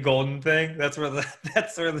 that big golden thing. That's where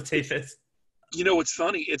the tape is. You know what's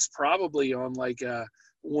funny? It's probably on like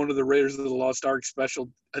one of the Raiders of the Lost Ark special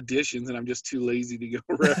editions, and I'm just too lazy to go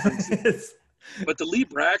reference it. But the Lee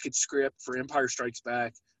Brackett script for Empire Strikes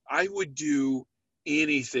Back, I would do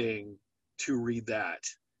anything to read that.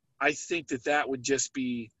 I think that would just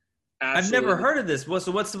be absolutely. I've never heard of this.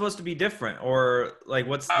 So what's supposed to be different, or like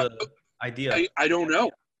what's the idea? I don't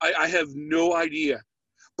know. I have no idea.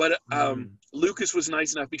 But Lucas was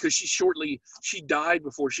nice enough because she died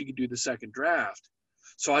before she could do the second draft.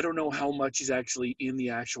 So I don't know how much is actually in the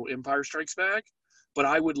actual Empire Strikes Back, but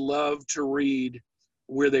I would love to read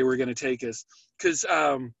where they were going to take us. Because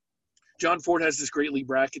John Ford has this great Lee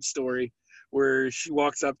Brackett story where she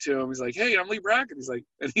walks up to him. He's like, hey, I'm Lee Brackett.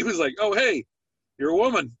 And he was like, oh, hey, you're a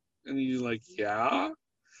woman. And he's like, yeah.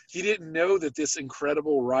 He didn't know that this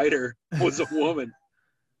incredible writer was a woman.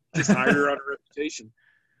 Just hired her on her reputation.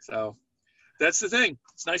 So that's the thing.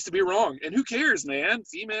 It's nice to be wrong. And who cares, man?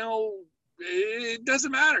 Female, it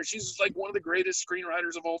doesn't matter. She's like one of the greatest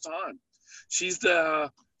screenwriters of all time. She's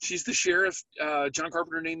the sheriff. John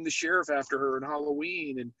Carpenter named the sheriff after her in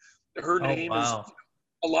Halloween. And her name is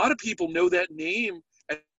 – a lot of people know that name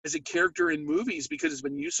as a character in movies because it's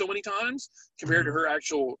been used so many times compared to her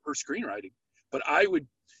screenwriting. But I would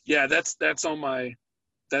 – yeah, that's on my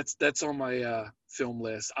film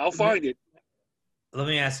list. I'll find it. Let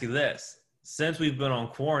me ask you this. Since we've been on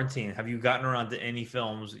quarantine, have you gotten around to any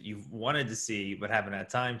films you've wanted to see but haven't had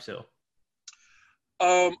time to?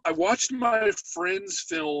 I watched my friend's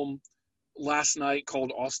film last night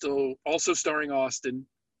called also starring Austin,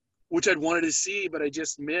 which I'd wanted to see, but I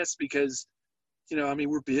just missed because,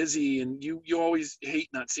 we're busy and you always hate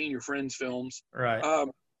not seeing your friends' films. Right.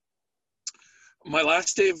 My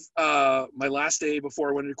last day before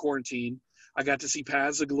I went into quarantine, I got to see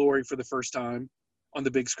Paths of Glory for the first time on the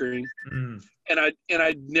big screen. Mm. And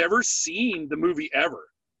I'd never seen the movie ever.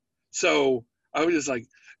 So I was just like,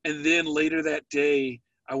 and then later that day,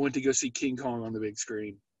 I went to go see King Kong on the big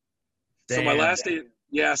screen. Damn. So my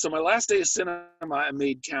last day of cinema, I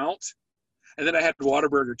made count. And then I had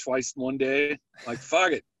Whataburger twice in one day. Like,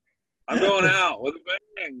 fuck it. I'm going out with a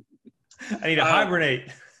bang. I need to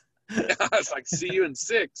hibernate. Yeah, it's like, see you in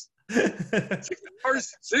 6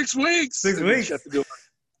 hours, 6 weeks. 6 weeks. Have to go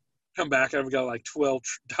come back. I've got like $12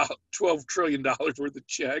 trillion worth of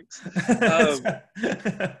checks.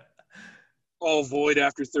 All void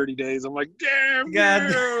after 30 days. I'm like, damn you,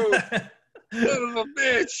 son of a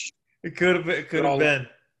bitch. It could have been.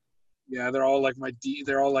 Yeah, they're all like my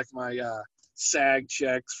SAG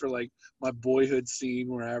checks for like my Boyhood scene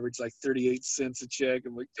where I average like 38 cents a check.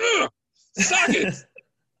 I'm like, ugh, suck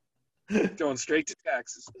it. Going straight to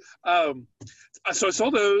taxes. So I saw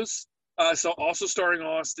those. I saw also starring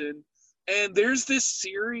Austin. And there's this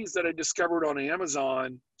series that I discovered on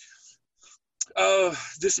Amazon.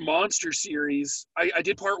 This monster series. I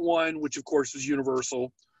did part one, which of course was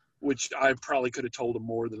Universal, which I probably could have told them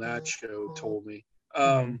more than that show told me.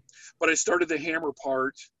 But I started the Hammer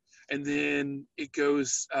part, and then it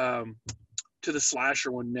goes to the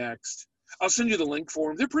slasher one next. I'll send you the link for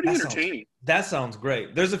them. They're pretty entertaining. That sounds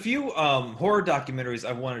great. There's a few horror documentaries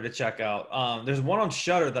I've wanted to check out. There's one on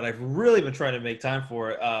Shudder that I've really been trying to make time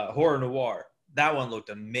for, Horror Noir. That one looked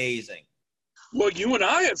amazing. Well, you and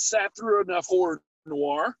I have sat through enough Horror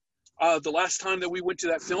Noir. The last time that we went to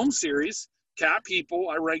that film series, Cat People,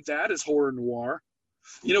 I rank that as Horror Noir.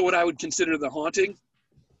 You know what I would consider The Haunting?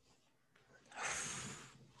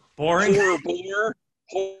 Boring. Horror Bore.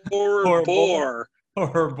 Horror Bore.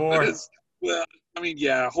 Horror Bore. Well, I mean,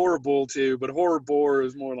 yeah, Horror Bull too, but Horror Bore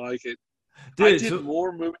is more like it. Dude, I did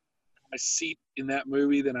more movie in my seat in that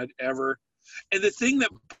movie than I'd ever. And the thing that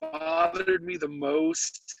bothered me the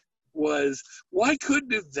most was, why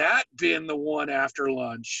couldn't have that been the one after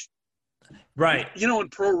lunch? Right. You know, in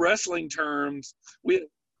pro wrestling terms, we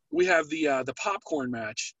have the popcorn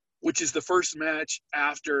match, which is the first match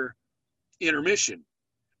after intermission.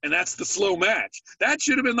 And that's the slow match. That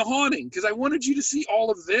should have been The Haunting, because I wanted you to see all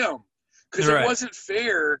of them. Because it wasn't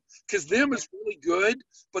fair, because them is really good,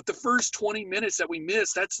 but the first 20 minutes that we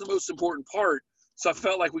missed, that's the most important part. So I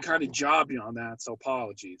felt like we kind of jobbed you on that, so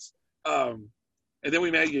apologies. And then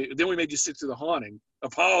we made you sit through The Haunting.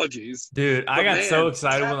 Apologies. Dude, I got so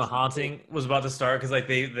excited when The Haunting was about to start, because like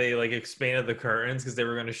they like expanded the curtains because they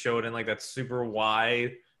were going to show it in like that super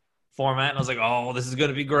wide format, and I was like, oh, this is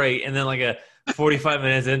going to be great. And then like 45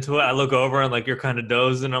 minutes into it, I look over and like you're kind of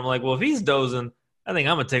dozing. I'm like, well, if he's dozing, I think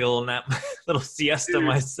I'm gonna take a little nap, little siesta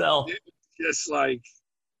myself. Just like,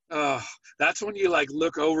 that's when you like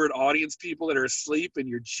look over at audience people that are asleep and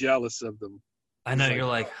you're jealous of them. I know, you're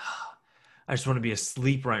like, I just want to be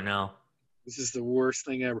asleep right now. This is the worst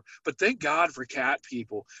thing ever. But thank God for Cat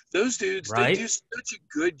People. Those dudes, right? They do such a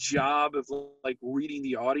good job of like reading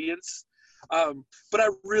the audience. But I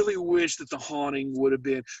really wish that The Haunting would have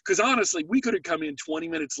been, because honestly, we could have come in 20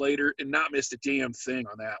 minutes later and not missed a damn thing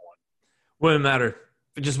on that one. Wouldn't matter.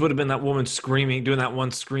 It just would have been that woman screaming, doing that one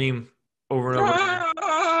scream over and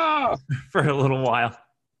over for a little while.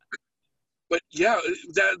 But yeah,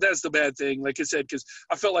 that's the bad thing. Like I said, because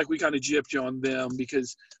I felt like we kind of gypped you on them,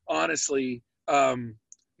 because honestly, man,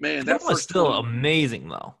 that was still amazing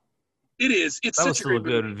though. It is. It's that such was still a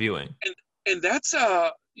good viewing. And that's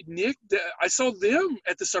Nick. I saw them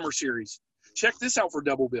at the summer series. Check this out for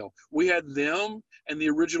double bill. We had them and the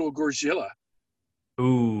original Godzilla.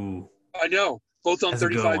 Ooh. I know, both on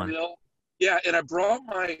 35 mil. Yeah, and I brought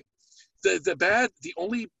the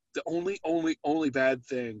only bad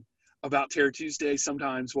thing about Terror Tuesday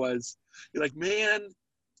sometimes was, you're like, man,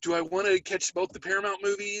 do I want to catch both the Paramount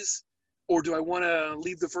movies, or do I want to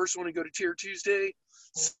leave the first one and go to Terror Tuesday?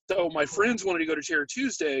 So my friends wanted to go to Terror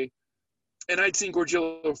Tuesday, and I'd seen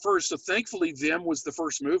Godzilla first, so thankfully them was the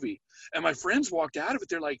first movie. And my friends walked out of it,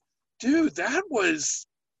 they're like, dude, that was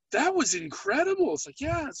incredible. It's like,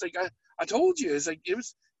 yeah, it's like, I told you. It's like,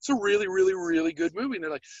 it's a really, really, really good movie. And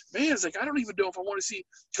they're like, man, it's like, I don't even know if I want to see,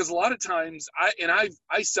 because a lot of times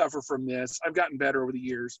I suffer from this. I've gotten better over the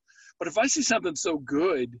years, but if I see something so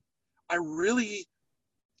good, I really,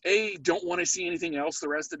 A, don't want to see anything else the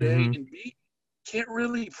rest of the day, and B, can't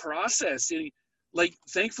really process any. Like,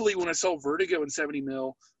 thankfully, when I saw Vertigo in 70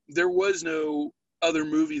 mil, there was no other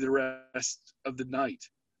movie the rest of the night.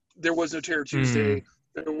 There was no Terror Tuesday.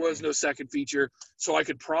 There was no second feature, so I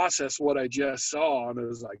could process what I just saw, and it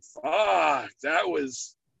was like, fuck, that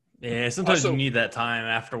was. Yeah, sometimes you need that time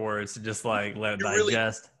afterwards to just like let it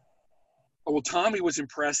digest. Well, Tommy was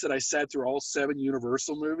impressed that I sat through all 7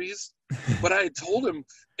 Universal movies, but I had told him,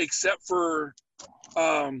 except for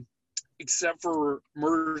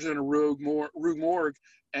Murders in a Rue Morgue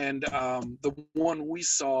and the one we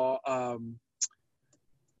saw,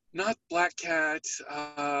 not Black Cat.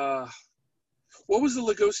 What was the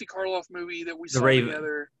Lugosi Karloff movie that we saw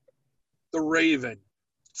together? The Raven.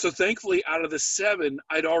 So thankfully, out of the 7,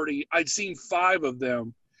 I'd seen 5 of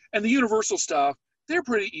them, and the Universal stuff, they're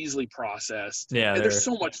pretty easily processed. Yeah, and they're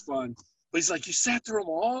so much fun. But he's like, you sat through them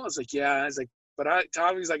all? I was like, yeah. I was like, but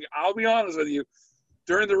Tommy's like, I'll be honest with you,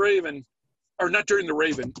 during the Raven, or not during the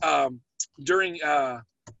Raven, during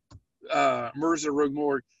Murders in a Rogue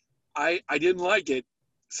Morgue, I didn't like it.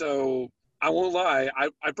 So I won't lie.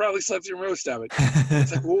 I probably slept through most of it.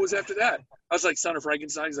 It's like, what was after that? I was like, Son of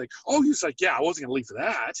Frankenstein. He's like, oh, he was like, yeah, I wasn't gonna leave for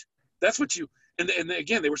that. That's what you. And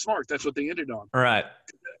again, they were smart. That's what they ended on. Right.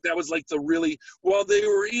 That was like the really, while they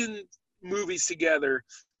were in movies together,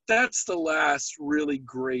 that's the last really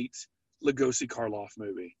great Lugosi Karloff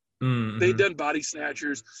movie. Mm-hmm. They'd done Body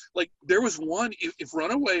Snatchers. Like there was one, if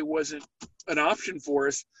Runaway wasn't an option for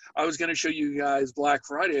us, I was going to show you guys Black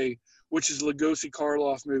Friday, which is a Lugosi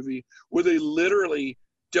Karloff movie where they literally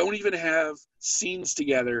don't even have scenes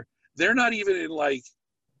together. They're not even in like,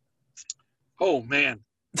 oh man,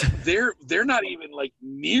 they're not even like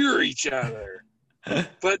near each other.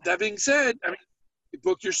 But that being said, I mean,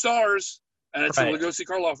 book your stars, and it's Right. a Lugosi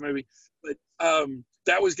Karloff movie. But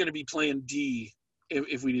that was going to be Plan D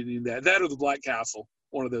if we didn't do that. That or the Black Castle,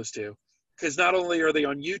 one of those two. Because not only are they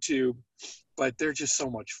on YouTube, but they're just so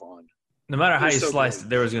much fun. No matter how They're you so sliced great. it,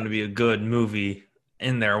 there was going to be a good movie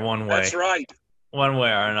in there one way. That's right. One way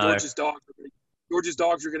or another. George's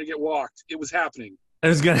dogs are going to get walked. It was happening. It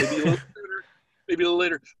was going Maybe a to. little sooner, maybe a little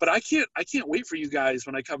later. But I can't wait for you guys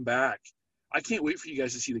when I come back. I can't wait for you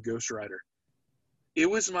guys to see The Ghost Rider. It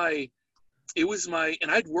was my,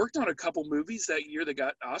 and I'd worked on a couple movies that year that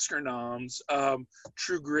got Oscar noms,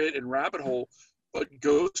 True Grit and Rabbit Hole, but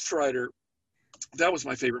Ghost Rider, that was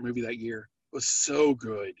my favorite movie that year. It was so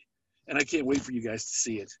good, and I can't wait for you guys to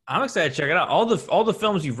see it. I'm excited to check it out. All the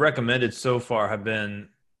films you've recommended so far have been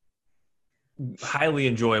highly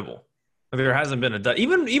enjoyable. There hasn't been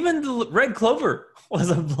even the Red Clover was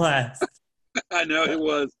a blast. I know it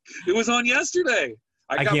was. It was on yesterday.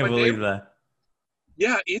 I can't believe that.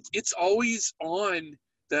 Yeah, it's always on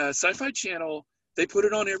the Sci-Fi Channel. They put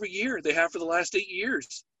it on every year. They have for the last 8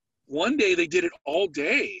 years. One day they did it all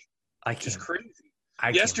day. Which is crazy.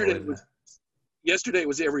 Yesterday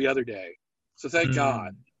was every other day. So thank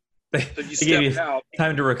God. They gave you out.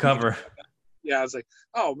 time to recover. Yeah, I was like,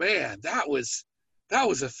 oh man, that was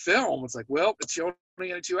a film. It's like, well, it's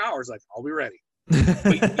only in 2 hours. Like, I'll be ready.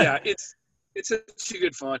 But yeah, it's such a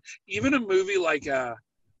good fun. Even a movie like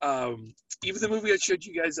even the movie I showed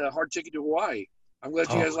you guys, Hard Ticket to Hawaii. I'm glad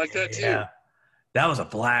you guys like that too. Yeah, that was a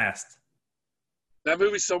blast. That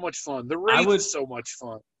movie's so much fun. The Wraith is so much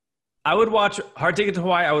fun. I would watch Hard Ticket to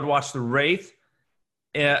Hawaii. I would watch The Wraith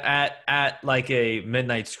at like a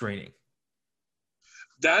midnight screening.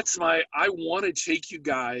 I want to take you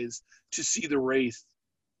guys to see The Wraith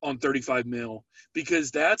on 35 mil because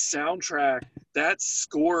that soundtrack, that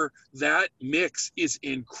score, that mix is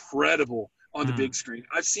incredible on the big screen.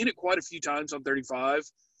 I've seen it quite a few times on 35,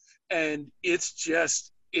 and it's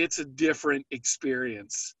a different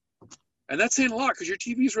experience. And that's saying a lot because your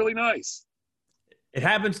TV is really nice. It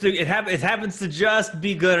happens to just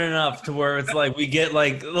be good enough to where it's like we get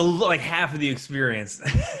like half of the experience.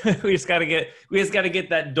 we just gotta get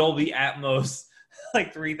that Dolby Atmos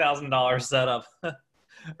like $3,000 setup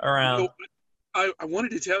around. I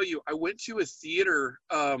wanted to tell you, I went to a theater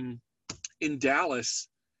in Dallas,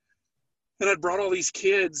 and I'd brought all these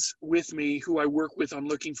kids with me who I work with on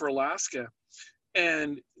Looking for Alaska,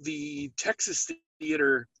 and the Texas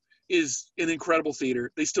theater is an incredible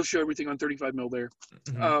theater. They still show everything on 35 mil there.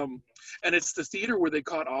 Mm-hmm. And it's the theater where they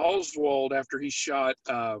caught Oswald after he shot,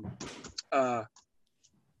 after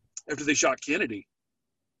they shot Kennedy.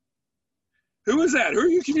 Who is that? Who are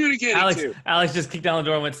you communicating to? Alex just kicked down the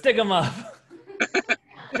door and went, stick them up.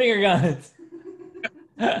 Finger guns.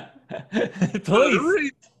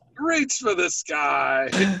 Please. Reach for the sky.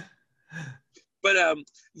 But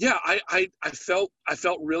yeah, I felt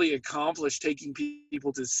really accomplished taking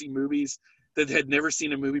people to see movies that had never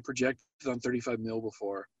seen a movie projected on 35 mil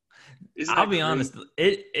before. I'll be honest,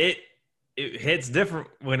 it hits different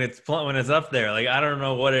when it's up there. Like I don't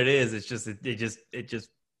know what it is. It's just it just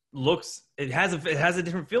looks, it has a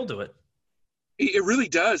different feel to it. It really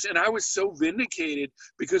does, and I was so vindicated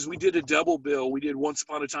because we did a double bill. We did Once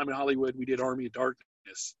Upon a Time in Hollywood. We did Army of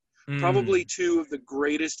Darkness. Probably two of the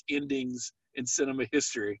greatest endings in cinema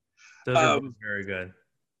history. Those are very good.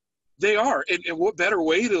 They are, and what better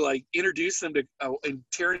way to like introduce them to and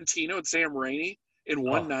Tarantino and Sam Raimi in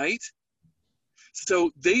one night?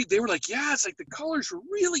 So they were like, yeah, it's like the colors were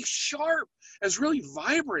really sharp, it was really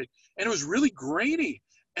vibrant, and it was really grainy,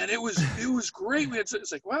 and it was great.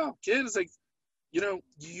 It's like, wow, kid, it's like, you know,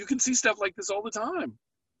 you can see stuff like this all the time.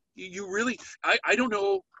 You really, I don't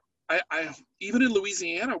know. I even in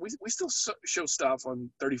Louisiana, we still show stuff on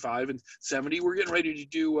 35 and 70. We're getting ready to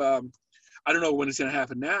do, I don't know when it's going to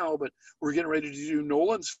happen now, but we're getting ready to do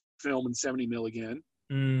Nolan's film in 70 mil again.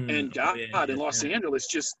 And God, in Los Angeles,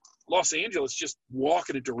 just walk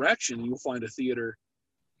in a direction and you'll find a theater.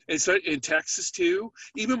 And so in Texas too,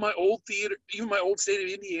 even my old state of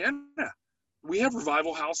Indiana, we have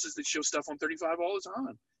revival houses that show stuff on 35 all the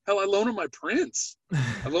time. Hell, I loan them my prints.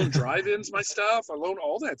 I loan drive-ins my stuff. I loan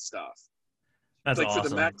all that stuff. That's like awesome. For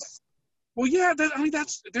the Max. Well, yeah,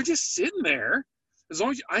 they're just sitting there. As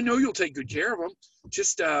long as I know you'll take good care of them.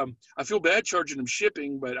 Just I feel bad charging them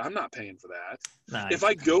shipping, but I'm not paying for that. Nice. If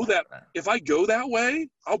I go that way,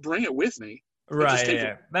 I'll bring it with me. Right.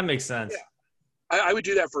 Yeah. That makes sense. Yeah. I would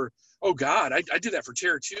do that for. Oh God, I did that for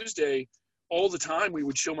Terror Tuesday all the time. We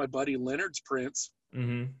would show my buddy Leonard's prints,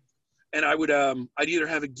 and I would I'd either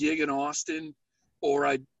have a gig in Austin, or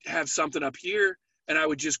I'd have something up here, and I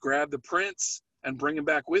would just grab the prints and bring him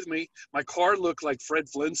back with me. My car looked like Fred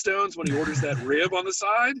Flintstone's when he orders that rib on the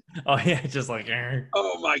side. Oh yeah, just like.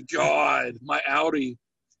 Oh my God, my Audi.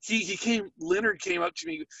 Leonard came up to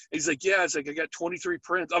me. He's like, yeah, it's like, I got 23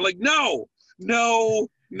 prints. I'm like, no. Because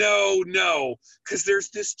there's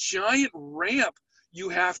this giant ramp you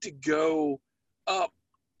have to go up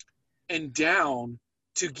and down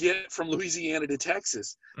to get from Louisiana to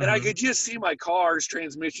Texas. And I could just see my car's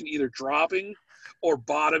transmission either dropping or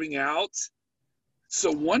bottoming out.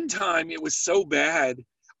 So one time it was so bad,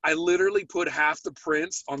 I literally put half the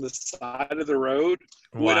prints on the side of the road,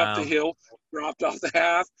 went up the hill, dropped off the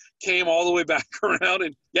half, came all the way back around,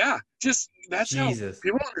 and that's Jesus. How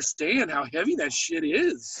people don't understand how heavy that shit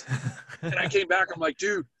is. And I came back, I'm like,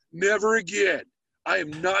 dude, never again. I am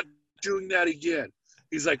not doing that again.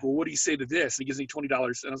 He's like, well, what do you say to this? And he gives me $20.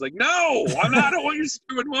 And I was like, no, I'm not. I don't want your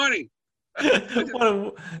stupid money.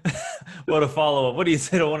 What a follow-up. What do you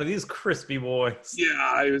say to one of these crispy boys? Yeah,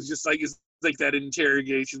 I was just like, it's like that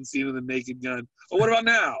interrogation scene of the Naked Gun. Well, what about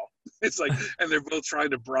now? It's like, and they're both trying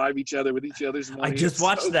to bribe each other with each other's money. I just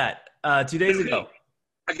watched that 2 days ago.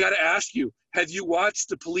 I got to ask you, have you watched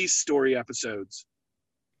the Police Story episodes?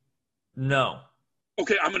 No.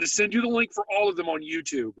 Okay, I'm going to send you the link for all of them on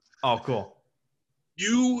YouTube. Oh, cool.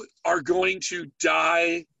 You are going to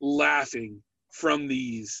die laughing from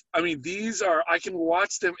these. I mean, I can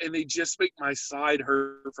watch them and they just make my side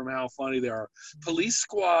hurt from how funny they are. Police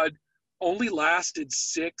Squad only lasted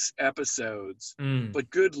 6 episodes, but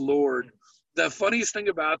good Lord. The funniest thing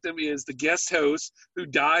about them is the guest host who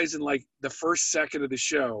dies in like the first second of the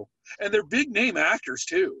show. And they're big name actors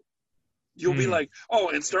too. You'll be like, oh,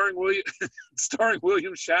 and starring William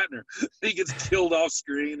Shatner. He gets killed off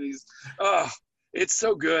screen. It's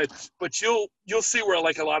so good. But you'll see where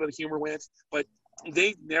like a lot of the humor went. But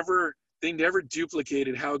they never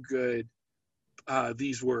duplicated how good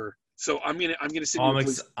these were. So I'm gonna send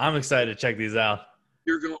you. I'm excited to check these out.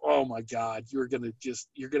 You're going. Oh my God! You're gonna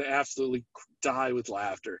absolutely die with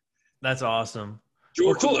laughter. That's awesome.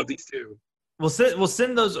 George will love these too. We'll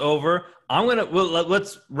send those over.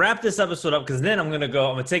 Let's wrap this episode up because then I'm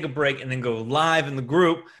gonna take a break and then go live in the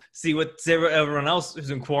group, see what everyone else who's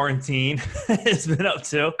in quarantine has been up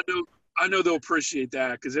to. I know they'll appreciate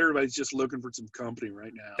that because everybody's just looking for some company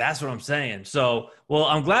right now. That's what I'm saying. So, well,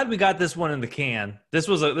 I'm glad we got this one in the can. This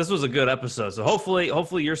was a good episode. So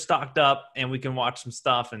hopefully you're stocked up and we can watch some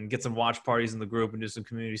stuff and get some watch parties in the group and do some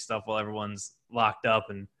community stuff while everyone's locked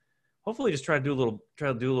up, and hopefully just try to do a little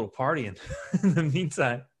partying in the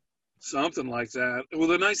meantime. Something like that. Well,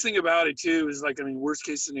 the nice thing about it too is worst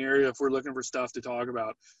case scenario, if we're looking for stuff to talk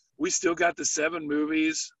about, we still got the 7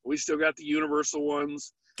 movies. We still got the Universal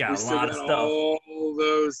ones. Got a lot of stuff. All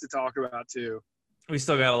those to talk about too. We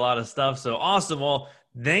still got a lot of stuff. So awesome. Well,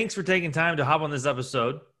 thanks for taking time to hop on this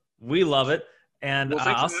episode. We love it. And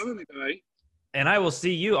thanks for having me, buddy. And I will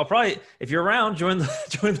see you. I'll probably, if you're around, join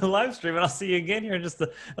the live stream, and I'll see you again here in just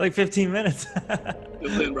like 15 minutes.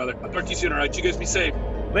 Good, brother. I'll talk to you soon. All right. You guys be safe.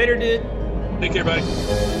 Later, dude. Take care, buddy.